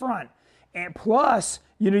it in the front. And plus,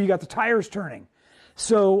 you know, you got the tires turning.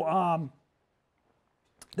 So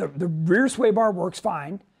the rear sway bar works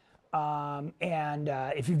fine.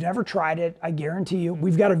 If you've never tried it, I guarantee you,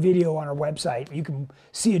 we've got a video on our website. You can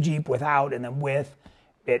see a Jeep without and then with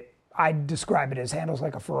it. I describe it as handles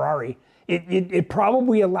like a Ferrari. It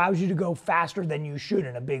probably allows you to go faster than you should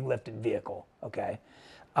in a big lifted vehicle, okay?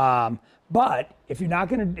 But if you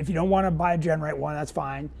don't want to buy a GenRight one, that's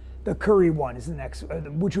fine. The Curry one is the next,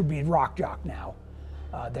 which would be Rock Jock now.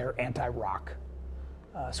 They're anti-rock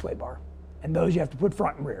sway bar. And those you have to put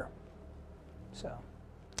front and rear. So.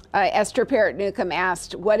 Esther Parrott Newcomb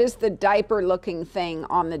asked, what is the diaper-looking thing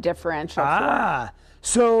on the differential for?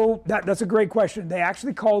 So that's a great question. They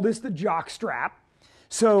actually call this the jock strap.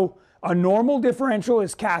 So a normal differential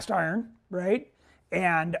is cast iron, right?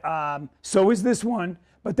 And so is this one.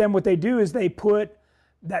 But then what they do is they put,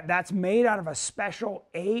 that's made out of a special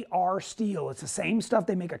AR steel. It's the same stuff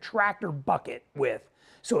they make a tractor bucket with.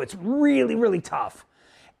 So it's really, really tough.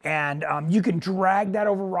 And you can drag that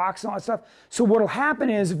over rocks and all that stuff. So what'll happen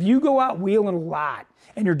is if you go out wheeling a lot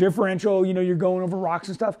and your differential, you know, you're going over rocks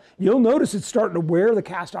and stuff, you'll notice it's starting to wear the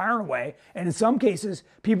cast iron away. And in some cases,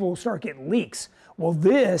 people will start getting leaks. Well,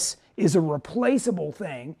 this is a replaceable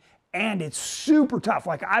thing and it's super tough.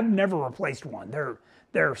 Like I've never replaced one.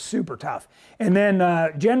 They're super tough. And then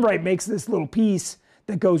GenRight makes this little piece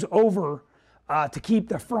that goes over to keep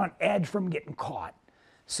the front edge from getting caught.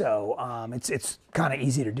 So it's kind of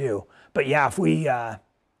easy to do. But yeah, if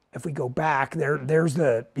we go back, there's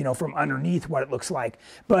the, you know, from underneath what it looks like.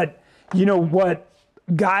 But you know what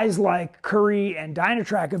guys like Curry and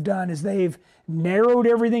Dynatrac have done is they've narrowed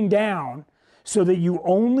everything down so that you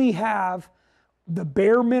only have the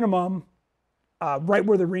bare minimum right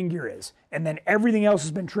where the ring gear is. And then everything else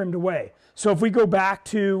has been trimmed away. So if we go back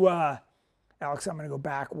to, Alex, I'm going to go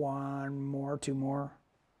back two more.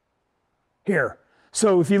 Here.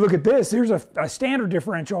 So if you look at this, here's a standard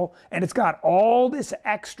differential, and it's got all this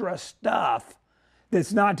extra stuff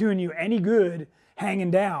that's not doing you any good hanging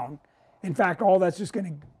down. In fact, all that's just going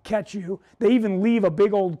to catch you. They even leave a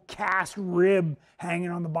big old cast rib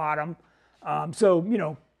hanging on the bottom. So, you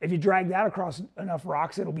know, if you drag that across enough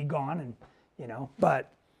rocks, it'll be gone, and you know,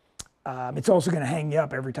 but it's also going to hang you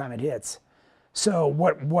up every time it hits. So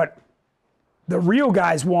what the real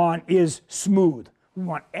guys want is smooth. We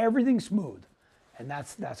want everything smooth. And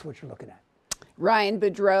that's what you're looking at. Ryan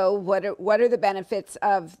Boudreau, what are the benefits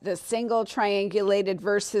of the single triangulated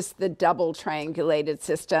versus the double triangulated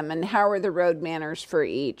system, and how are the road manners for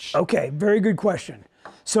each? Okay, very good question.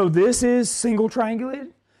 So this is single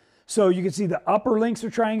triangulated. So you can see the upper links are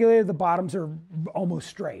triangulated, the bottoms are almost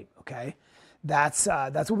straight, okay? That's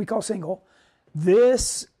what we call single.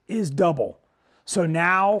 This is double. So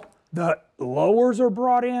now the lowers are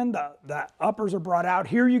brought in, the uppers are brought out.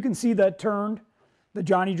 Here you can see that turned. The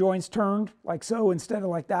Johnny joints turned like so instead of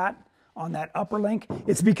like that on that upper link.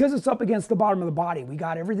 It's because it's up against the bottom of the body. We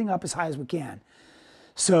got everything up as high as we can.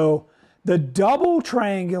 So the double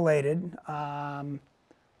triangulated,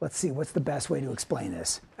 let's see, what's the best way to explain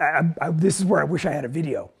this? This is where I wish I had a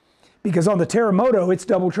video. Because on the Terremoto, it's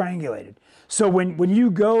double triangulated. So when you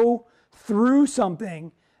go through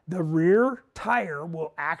something, the rear tire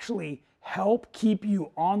will actually help keep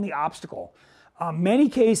you on the obstacle. Many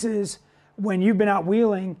cases, when you've been out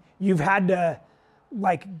wheeling, you've had to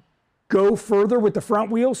like go further with the front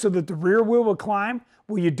wheel so that the rear wheel will climb.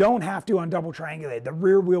 Well, you don't have to on double triangulated. The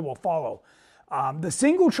rear wheel will follow. The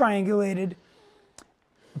single triangulated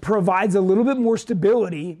provides a little bit more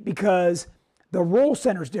stability because the roll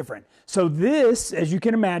center is different. So this, as you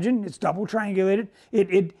can imagine, it's double triangulated.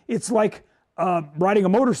 It's like riding a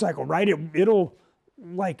motorcycle, right?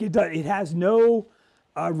 It has no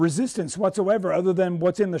resistance whatsoever other than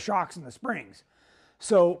what's in the shocks and the springs.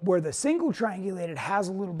 So where the single triangulated has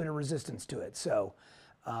a little bit of resistance to it. So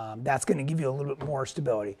that's going to give you a little bit more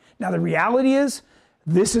stability. Now the reality is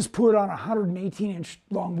this is put on a 118-inch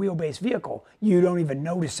long wheelbase vehicle. You don't even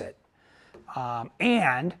notice it.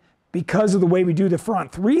 And because of the way we do the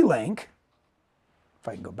front 3-link, if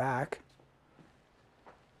I can go back,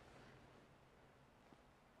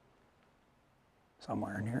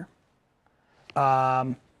 somewhere in here.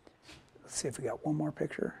 Let's see if we got one more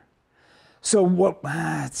picture. So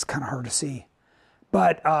it's kind of hard to see.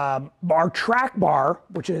 But our track bar,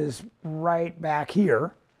 which is right back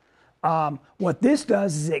here, what this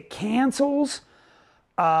does is it cancels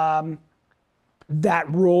that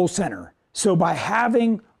roll center. So by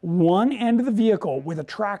having one end of the vehicle with a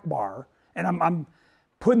track bar, and I'm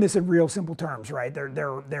putting this in real simple terms, right?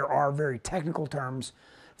 There are very technical terms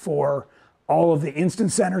for all of the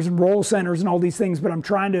instant centers and roll centers and all these things, but I'm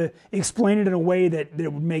trying to explain it in a way that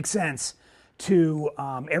would make sense to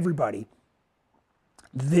everybody.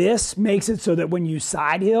 This makes it so that when you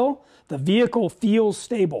side hill, the vehicle feels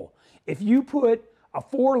stable. If you put a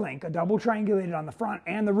 4-link, a double triangulated on the front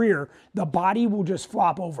and the rear, the body will just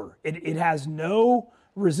flop over. It has no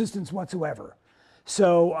resistance whatsoever.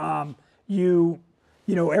 So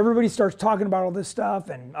you know, everybody starts talking about all this stuff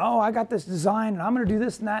and, oh, I got this design and I'm going to do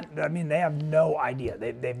this and that. I mean, they have no idea.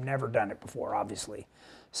 They've never done it before, obviously.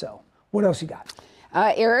 So what else you got?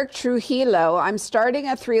 Eric Trujillo, I'm starting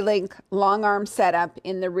a 3-link long arm setup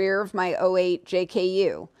in the rear of my 08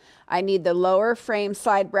 JKU. I need the lower frame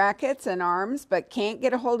side brackets and arms, but can't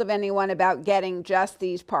get a hold of anyone about getting just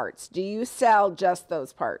these parts. Do you sell just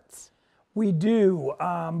those parts? We do,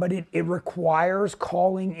 but it requires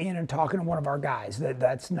calling in and talking to one of our guys.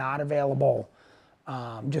 That's not available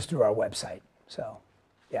just through our website. So,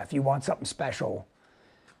 yeah, if you want something special,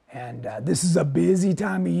 and this is a busy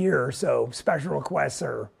time of year, so special requests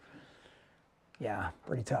are, yeah,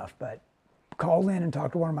 pretty tough. But call in and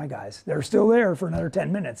talk to one of my guys. They're still there for another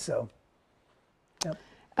 10 minutes, so, yep.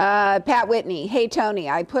 Pat Whitney, hey, Tony,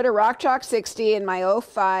 I put a Rock Chalk 60 in my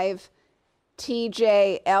 05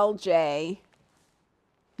 TJ-LJ,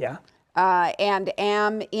 yeah, and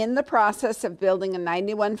am in the process of building a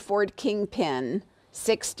 91 Ford Kingpin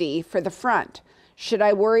 60 for the front. Should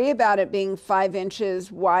I worry about it being 5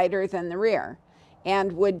 inches wider than the rear?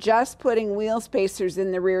 And would just putting wheel spacers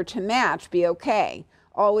in the rear to match be okay?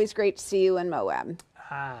 Always great to see you in Moab.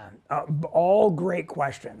 All great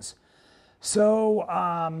questions.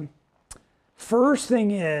 So first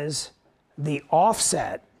thing is the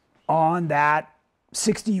offset on that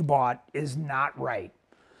 60 you bought is not right.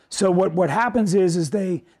 So what happens is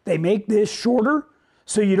they make this shorter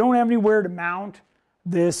so you don't have anywhere to mount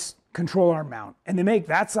this control arm mount, and they make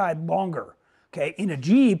that side longer. Okay, in a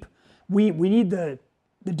Jeep, we need the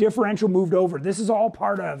differential moved over. This is all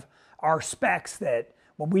part of our specs that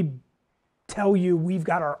when we tell you we've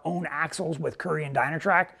got our own axles with Curry and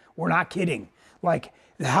Dynatrack, we're not kidding. Like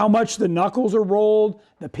how much the knuckles are rolled,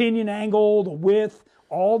 the pinion angle, the width,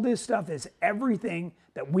 all this stuff is everything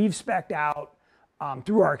that we've spec'd out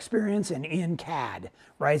through our experience and in CAD,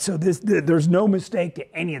 right? So there's no mistake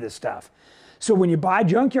to any of this stuff. So when you buy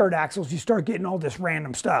junkyard axles, you start getting all this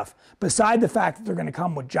random stuff. Beside the fact that they're going to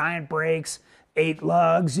come with giant brakes, 8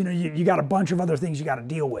 lugs, you know, you got a bunch of other things you got to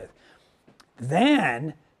deal with.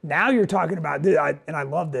 Then Now you're talking about, and I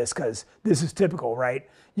love this because this is typical, right?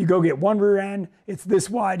 You go get one rear end, it's this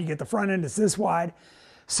wide. You get the front end, it's this wide.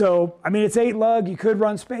 So, I mean, it's 8 lug. You could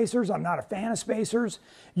run spacers. I'm not a fan of spacers.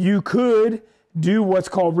 You could do what's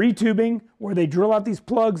called retubing, where they drill out these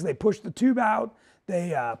plugs, they push the tube out,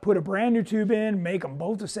 they put a brand new tube in, make them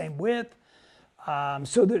both the same width.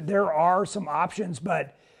 So there are some options,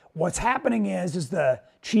 but what's happening is the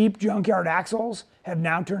cheap junkyard axles have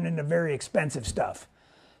now turned into very expensive stuff.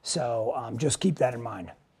 So just keep that in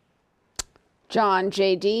mind. John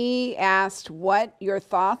JD asked what your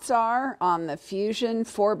thoughts are on the Fusion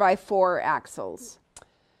 4x4 axles.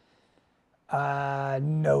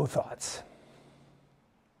 No thoughts.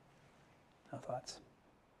 No thoughts.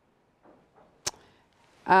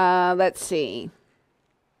 Let's see.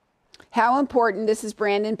 How important, this is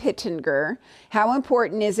Brandon Pittenger, how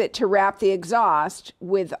important is it to wrap the exhaust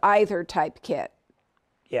with either type kit?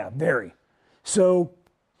 Yeah, very. So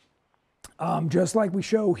just like we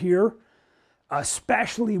show here,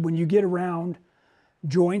 especially when you get around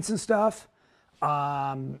joints and stuff,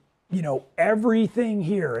 you know, everything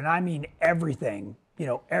here, and I mean everything, you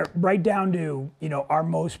know, right down to, you know, our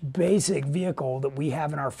most basic vehicle that we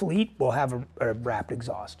have in our fleet will have a wrapped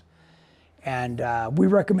exhaust. And we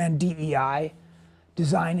recommend DEI,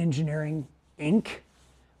 Design Engineering Inc.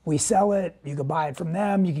 We sell it. You can buy it from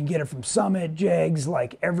them. You can get it from Summit, Jegs,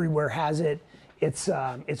 like everywhere has it. It's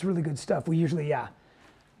really good stuff. We usually, yeah,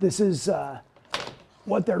 this is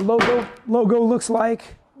what their logo looks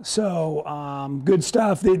like. So good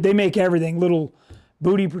stuff. They make everything, little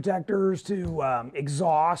booty protectors to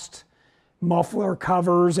exhaust, muffler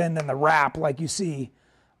covers, and then the wrap like you see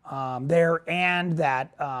there, and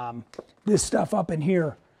that this stuff up in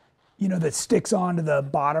here, you know, that sticks onto the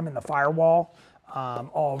bottom and the firewall.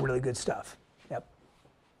 All really good stuff. Yep.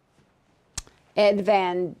 Ed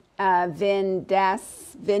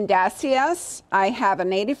Vindasius, I have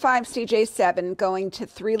an 85 CJ7 going to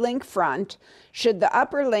 3-link front. Should the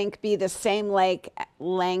upper link be the same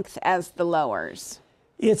length as the lowers?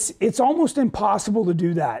 It's almost impossible to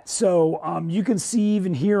do that. So you can see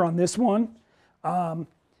even here on this one,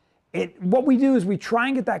 what we do is we try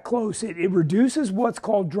and get that close. It reduces what's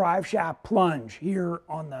called drive shaft plunge here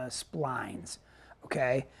on the splines.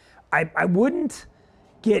 Okay, I wouldn't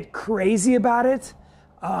get crazy about it.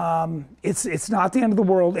 It's not the end of the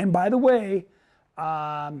world. And by the way,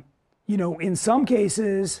 you know, in some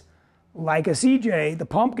cases, like a CJ, the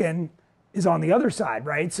pumpkin is on the other side,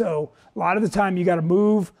 right? So a lot of the time you got to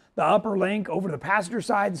move the upper link over to the passenger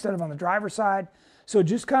side instead of on the driver's side. So it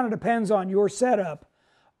just kind of depends on your setup.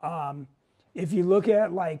 If you look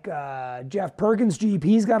at like Jeff Perkins' Jeep,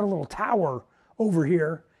 he's got a little tower over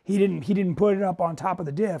here. He didn't put it up on top of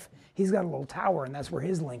the diff. He's got a little tower, and that's where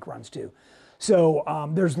his link runs to. So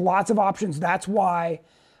there's lots of options. That's why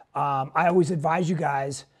I always advise you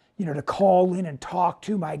guys, you know, to call in and talk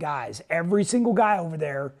to my guys. Every single guy over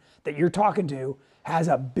there that you're talking to has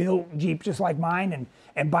a built Jeep just like mine.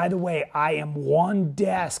 And by the way, I am one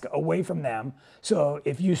desk away from them. So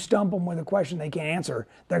if you stump them with a question they can't answer,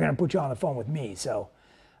 they're going to put you on the phone with me. So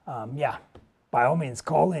yeah, by all means,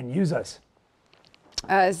 call in, use us.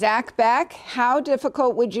 Zach Beck, how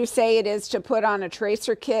difficult would you say it is to put on a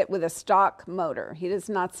tracer kit with a stock motor? He does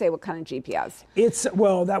not say what kind of Jeep he has.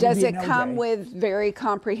 Well, that would be an LJ. Does it come with very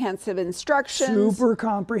comprehensive instructions? Super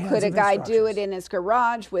comprehensive Could a guy do it in his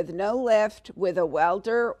garage with no lift, with a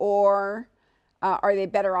welder, or are they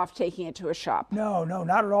better off taking it to a shop? No,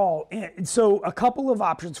 not at all. And so a couple of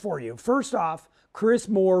options for you. First off, Chris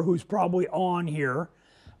Moore, who's probably on here,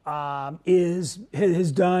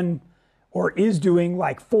 has done or is doing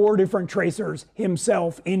like 4 different tracers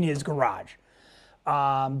himself in his garage.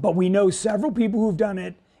 But we know several people who've done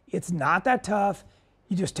it. It's not that tough.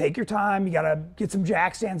 You just take your time. You gotta get some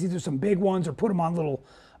jack stands, either some big ones or put them on little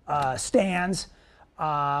stands.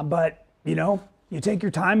 But you know, you take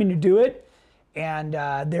your time and you do it. And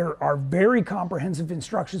there are very comprehensive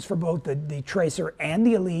instructions for both the Tracer and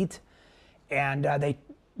the Elite. And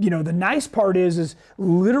you know, the nice part is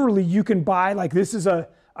literally you can buy, like this is a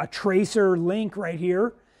Tracer link right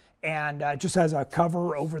here, and it just has a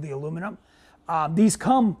cover over the aluminum. These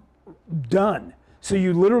come done. So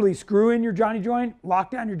you literally screw in your Johnny joint, lock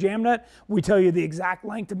down your jam nut. We tell you the exact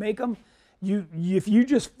length to make them. If you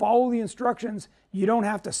just follow the instructions, you don't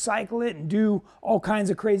have to cycle it and do all kinds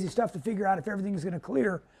of crazy stuff to figure out if everything's going to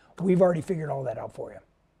clear. We've already figured all that out for you.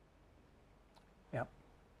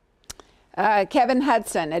 Yep. Kevin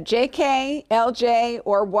Hudson, a JK, LJ,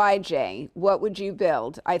 or YJ, what would you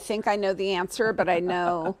build? I think I know the answer, but I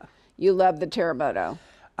know you love the Terremoto.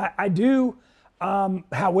 I do.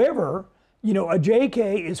 However, you know, a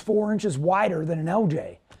JK is 4 inches wider than an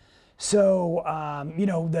LJ. So, you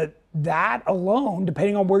know, that alone,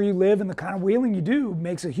 depending on where you live and the kind of wheeling you do,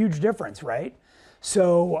 makes a huge difference, right?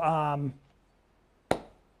 So, I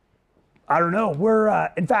don't know. We're,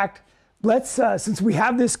 in fact, let's, since we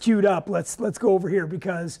have this queued up, let's go over here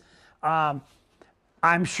because I'm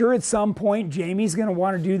sure at some point Jamie's going to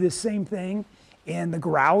want to do this same thing in the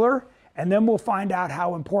growler, and then we'll find out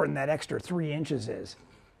how important that extra 3 inches is.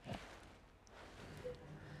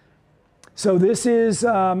 So this is,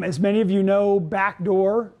 as many of you know, back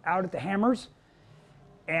door out at the Hammers.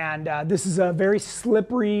 And this is a very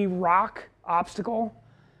slippery rock obstacle.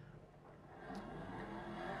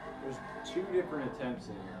 There's 2 different attempts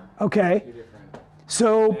in here. Okay. 2 different.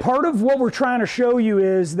 So part of what we're trying to show you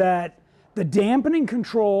is that the dampening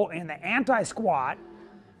control and the anti-squat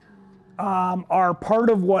are part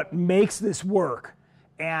of what makes this work.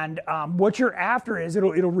 And what you're after is,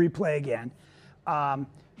 it'll replay again.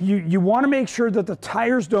 You want to make sure that the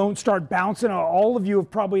tires don't start bouncing. All of you have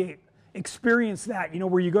probably experienced that, you know,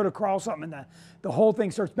 where you go to crawl something and the whole thing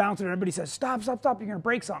starts bouncing and everybody says, stop, stop, stop, you're going to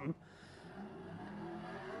break something.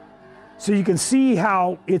 So you can see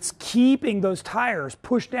how it's keeping those tires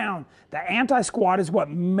pushed down. The anti-squat is what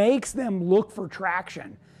makes them look for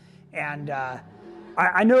traction. And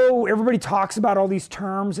I know everybody talks about all these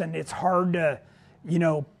terms and it's hard to, you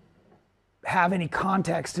know, have any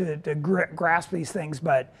context to grasp these things,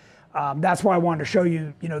 but that's why I wanted to show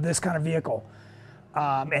you, you know, this kind of vehicle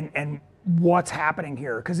and what's happening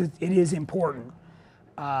here, because it is important.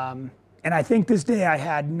 And I think this day I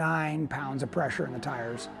had 9 pounds of pressure in the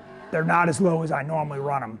tires. They're not as low as I normally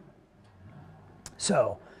run them.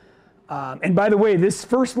 So, and by the way, this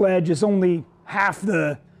first ledge is only half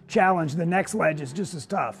the challenge. The next ledge is just as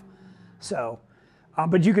tough. So.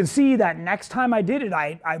 But you can see that next time I did it,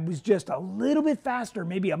 I was just a little bit faster,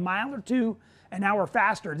 maybe a mile or 2 an hour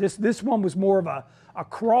faster. This one was more of a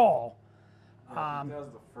crawl. Yeah, that was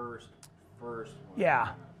the first one.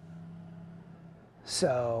 Yeah.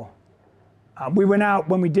 So we went out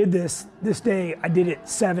when we did this day. I did it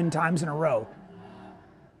 7 times in a row.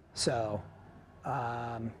 So,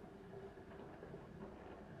 and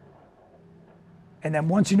then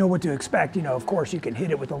once you know what to expect, you know, of course you can hit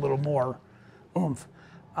it with a little more oomph.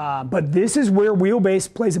 But this is where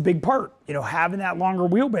wheelbase plays a big part. You know, having that longer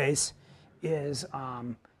wheelbase is,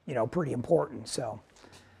 you know, pretty important. So,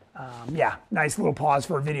 yeah, nice little pause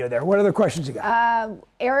for a video there. What other questions you got?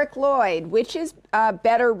 Eric Lloyd, which is a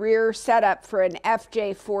better rear setup for an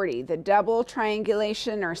FJ40, the double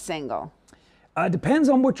triangulation or single? Depends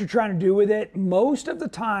on what you're trying to do with it. Most of the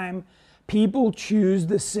time, people choose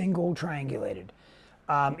the single triangulated.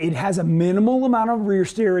 It has a minimal amount of rear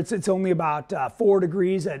steer. It's only about 4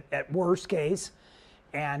 degrees at worst case.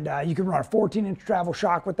 And you can run a 14-inch travel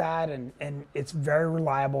shock with that, and it's very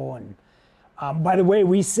reliable. And by the way,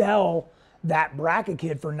 we sell that bracket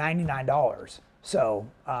kit for $99. So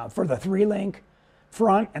for the 3-link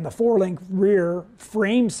front and the 4-link rear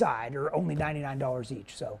frame side are only $99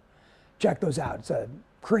 each. So check those out. It's a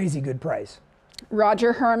crazy good price.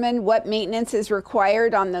 Roger Herman, what maintenance is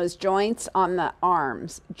required on those joints on the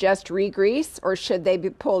arms? Just re-grease, or should they be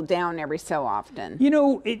pulled down every so often? You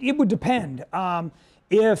know, it would depend.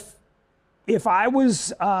 If I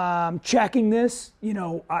was checking this, you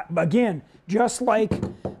know, again, just like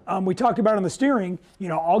we talked about on the steering, you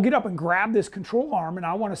know, I'll get up and grab this control arm and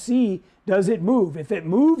I want to see, does it move? If it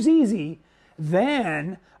moves easy,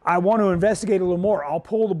 then I want to investigate a little more. I'll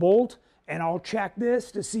pull the bolt and I'll check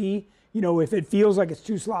this to see, you know, if it feels like it's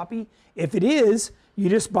too sloppy. If it is, you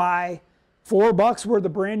just buy $4 worth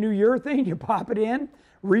of brand new urethane, you pop it in,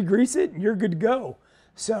 re-grease it, and you're good to go.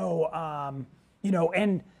 So, you know,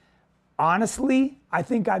 and honestly, I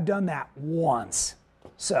think I've done that once.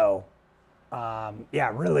 So,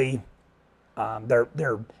 yeah, really,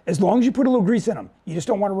 they're as long as you put a little grease in them, you just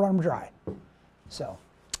don't want to run them dry. So.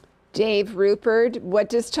 Dave Rupert, what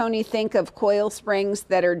does Tony think of coil springs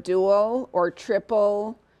that are dual or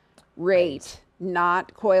triple rate,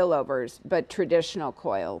 not coilovers, but traditional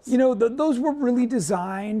coils? You know, those were really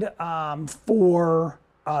designed for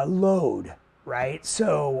load, right?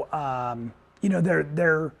 So, you know,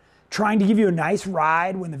 they're trying to give you a nice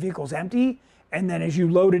ride when the vehicle's empty, and then as you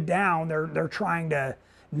load it down, they're trying to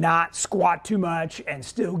not squat too much and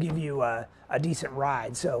still give you a decent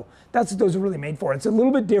ride. So that's what those are really made for. It's a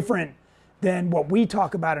little bit different than what we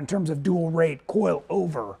talk about in terms of dual rate coil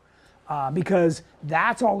over. Because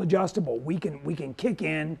that's all adjustable. We can kick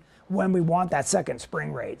in when we want that second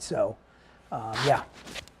spring rate. So, yeah,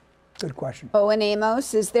 good question. Owen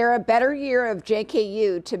Amos, is there a better year of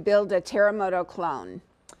JKU to build a Terremoto clone?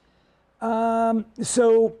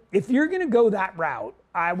 So if you're going to go that route,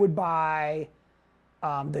 I would buy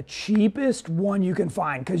the cheapest one you can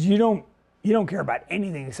find, because you don't care about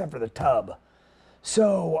anything except for the tub.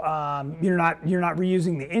 So you're not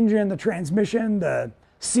reusing the engine, the transmission, the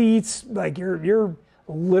seats. Like you're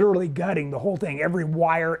literally gutting the whole thing, every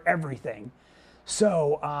wire, everything.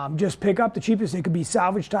 So just pick up the cheapest. It could be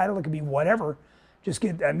salvage title, it could be whatever. Just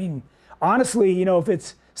get. I mean, honestly, if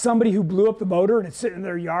it's somebody who blew up the motor and it's sitting in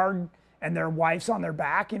their yard and their wife's on their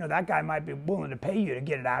back, that guy might be willing to pay you to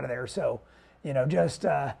get it out of there. So, just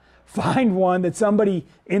find one that somebody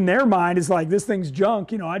in their mind is like, this thing's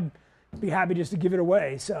junk. I'd be happy just to give it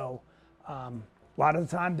away. So, a lot of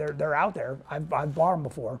the time they're out there. I've bought them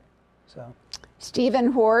before. So,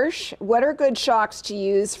 Stephen Horsch, what are good shocks to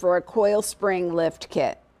use for a coil spring lift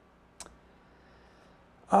kit?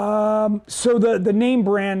 So the name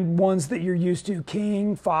brand ones that you're used to,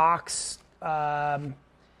 King, Fox.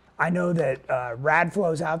 I know that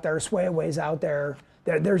Radflow's out there, Swayaway's out there.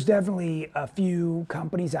 There's definitely a few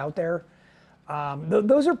companies out there.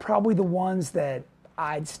 Those are probably the ones that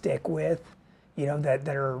I'd stick with, that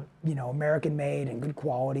are, American made and good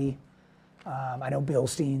quality. I know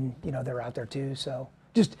Bilstein, they're out there too. So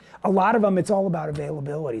just a lot of them, it's all about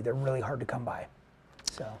availability. They're really hard to come by.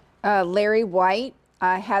 So Larry White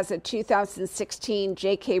has a 2016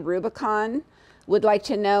 JK Rubicon. Would like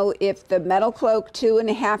to know if the Metal Cloak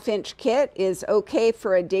 2.5-inch kit is okay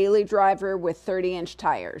for a daily driver with 30-inch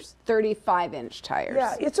tires, 35-inch tires.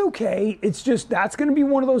 Yeah, it's okay. It's just that's going to be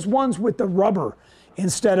one of those ones with the rubber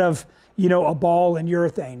instead of, a ball and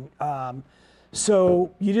urethane.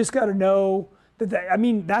 So you just got to know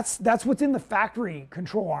that's what's in the factory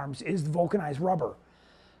control arms is the vulcanized rubber.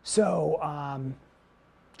 So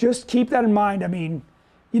just keep that in mind.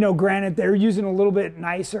 Granted, they're using a little bit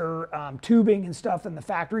nicer tubing and stuff than the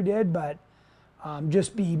factory did, but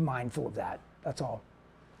just be mindful of that. That's all.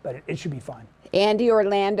 But it should be fine. Andy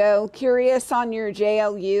Orlando, curious on your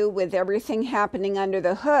JLU with everything happening under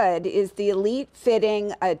the hood, is the Elite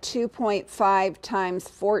fitting a 2.5 times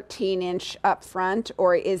 14-inch up front,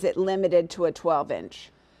 or is it limited to a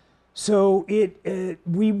 12-inch? So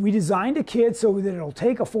we designed a kit so that it'll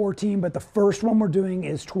take a 14, but the first one we're doing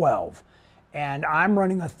is 12. And I'm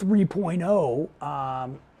running a 3.0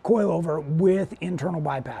 coilover with internal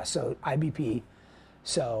bypass, so IBP.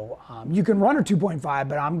 So you can run a 2.5,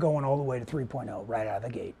 but I'm going all the way to 3.0 right out of the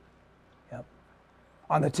gate. Yep.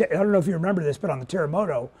 I don't know if you remember this, but on the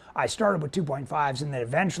Terremoto, I started with 2.5s and then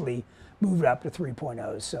eventually moved up to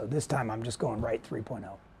 3.0s. So this time I'm just going right 3.0.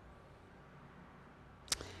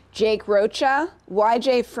 Jake Rocha,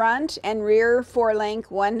 YJ front and rear 4-link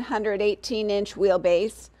 118-inch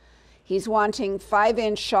wheelbase. He's wanting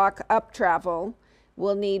 5-inch shock up travel.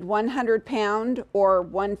 Will need 100-pound or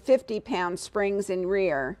 150-pound springs in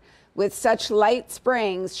rear. With such light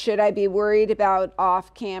springs, should I be worried about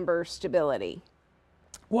off-camber stability?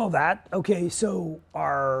 Well, okay, so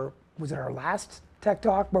was it our last Tech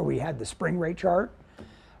Talk where we had the spring rate chart?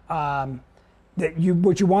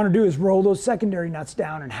 What you want to do is roll those secondary nuts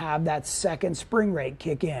down and have that second spring rate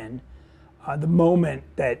kick in the moment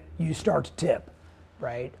that you start to tip,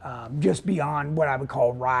 right? Just beyond what I would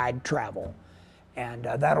call ride travel. And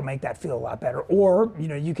that'll make that feel a lot better. Or,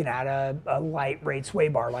 you can add a light rate sway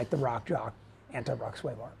bar like the Rock Jock anti-rock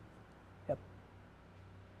sway bar. Yep.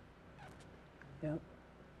 Yep.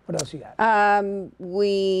 What else you got?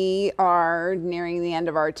 We are nearing the end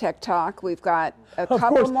of our Tech Talk. We've got a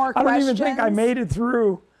couple more questions. I don't even think I made it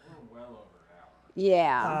through. We're well over an hour.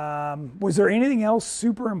 Yeah. Was there anything else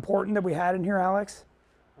super important that we had in here, Alex?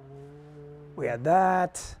 We had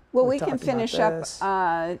that. Well, we can finish up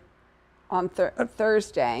on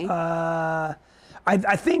Thursday. I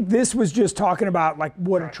think this was just talking about like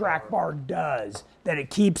what a track bar does, that it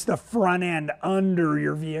keeps the front end under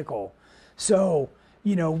your vehicle. So,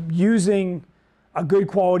 using a good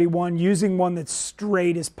quality one, using one that's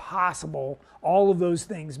straight as possible, all of those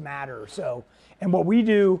things matter. So, and what we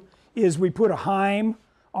do is we put a Heim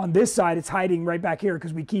on this side. It's hiding right back here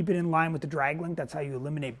because we keep it in line with the drag link. That's how you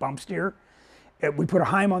eliminate bump steer. We put a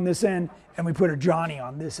Heim on this end and we put a Johnny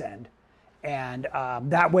on this end. And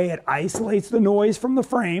that way it isolates the noise from the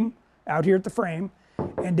frame, out here at the frame.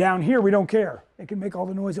 And down here, we don't care. It can make all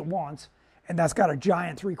the noise it wants. And that's got a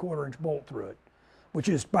giant 3/4-inch bolt through it, which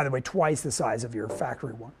is, by the way, twice the size of your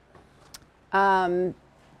factory one.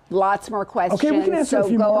 Lots more questions. Okay, we can answer a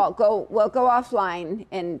few more. We'll go offline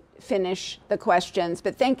and finish the questions.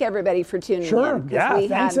 But thank everybody for tuning in. Sure, yeah,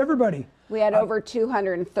 thanks everybody. We had over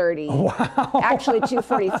 230, wow. Actually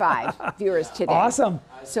 245 viewers today. Awesome.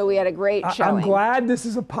 So we had a great showing. I'm glad this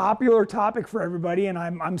is a popular topic for everybody, and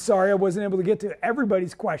I'm sorry I wasn't able to get to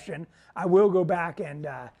everybody's question. I will go back and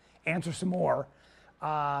answer some more.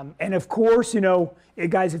 And of course,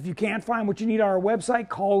 guys, if you can't find what you need on our website,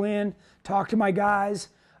 call in, talk to my guys.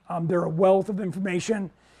 They're a wealth of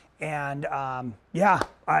information. And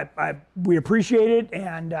we appreciate it.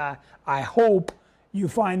 And I hope you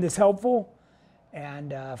find this helpful.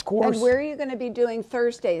 And of course. And where are you going to be doing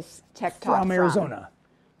Thursday's Tech Talk from? Arizona.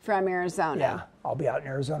 From Arizona. Yeah, I'll be out in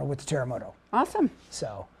Arizona with the Terremoto. Awesome.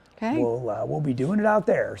 So okay. we'll be doing it out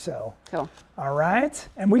there. So cool. All right,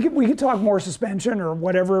 and we could talk more suspension or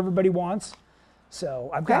whatever everybody wants. So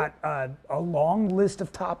I've got a long list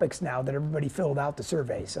of topics now that everybody filled out the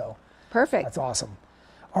survey. So perfect. That's awesome.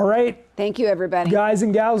 All right. Thank you, everybody. Guys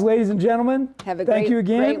and gals, ladies and gentlemen. Have a thank you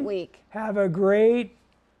again. Great week. Have a great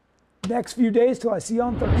next few days till I see you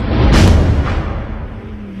on Thursday.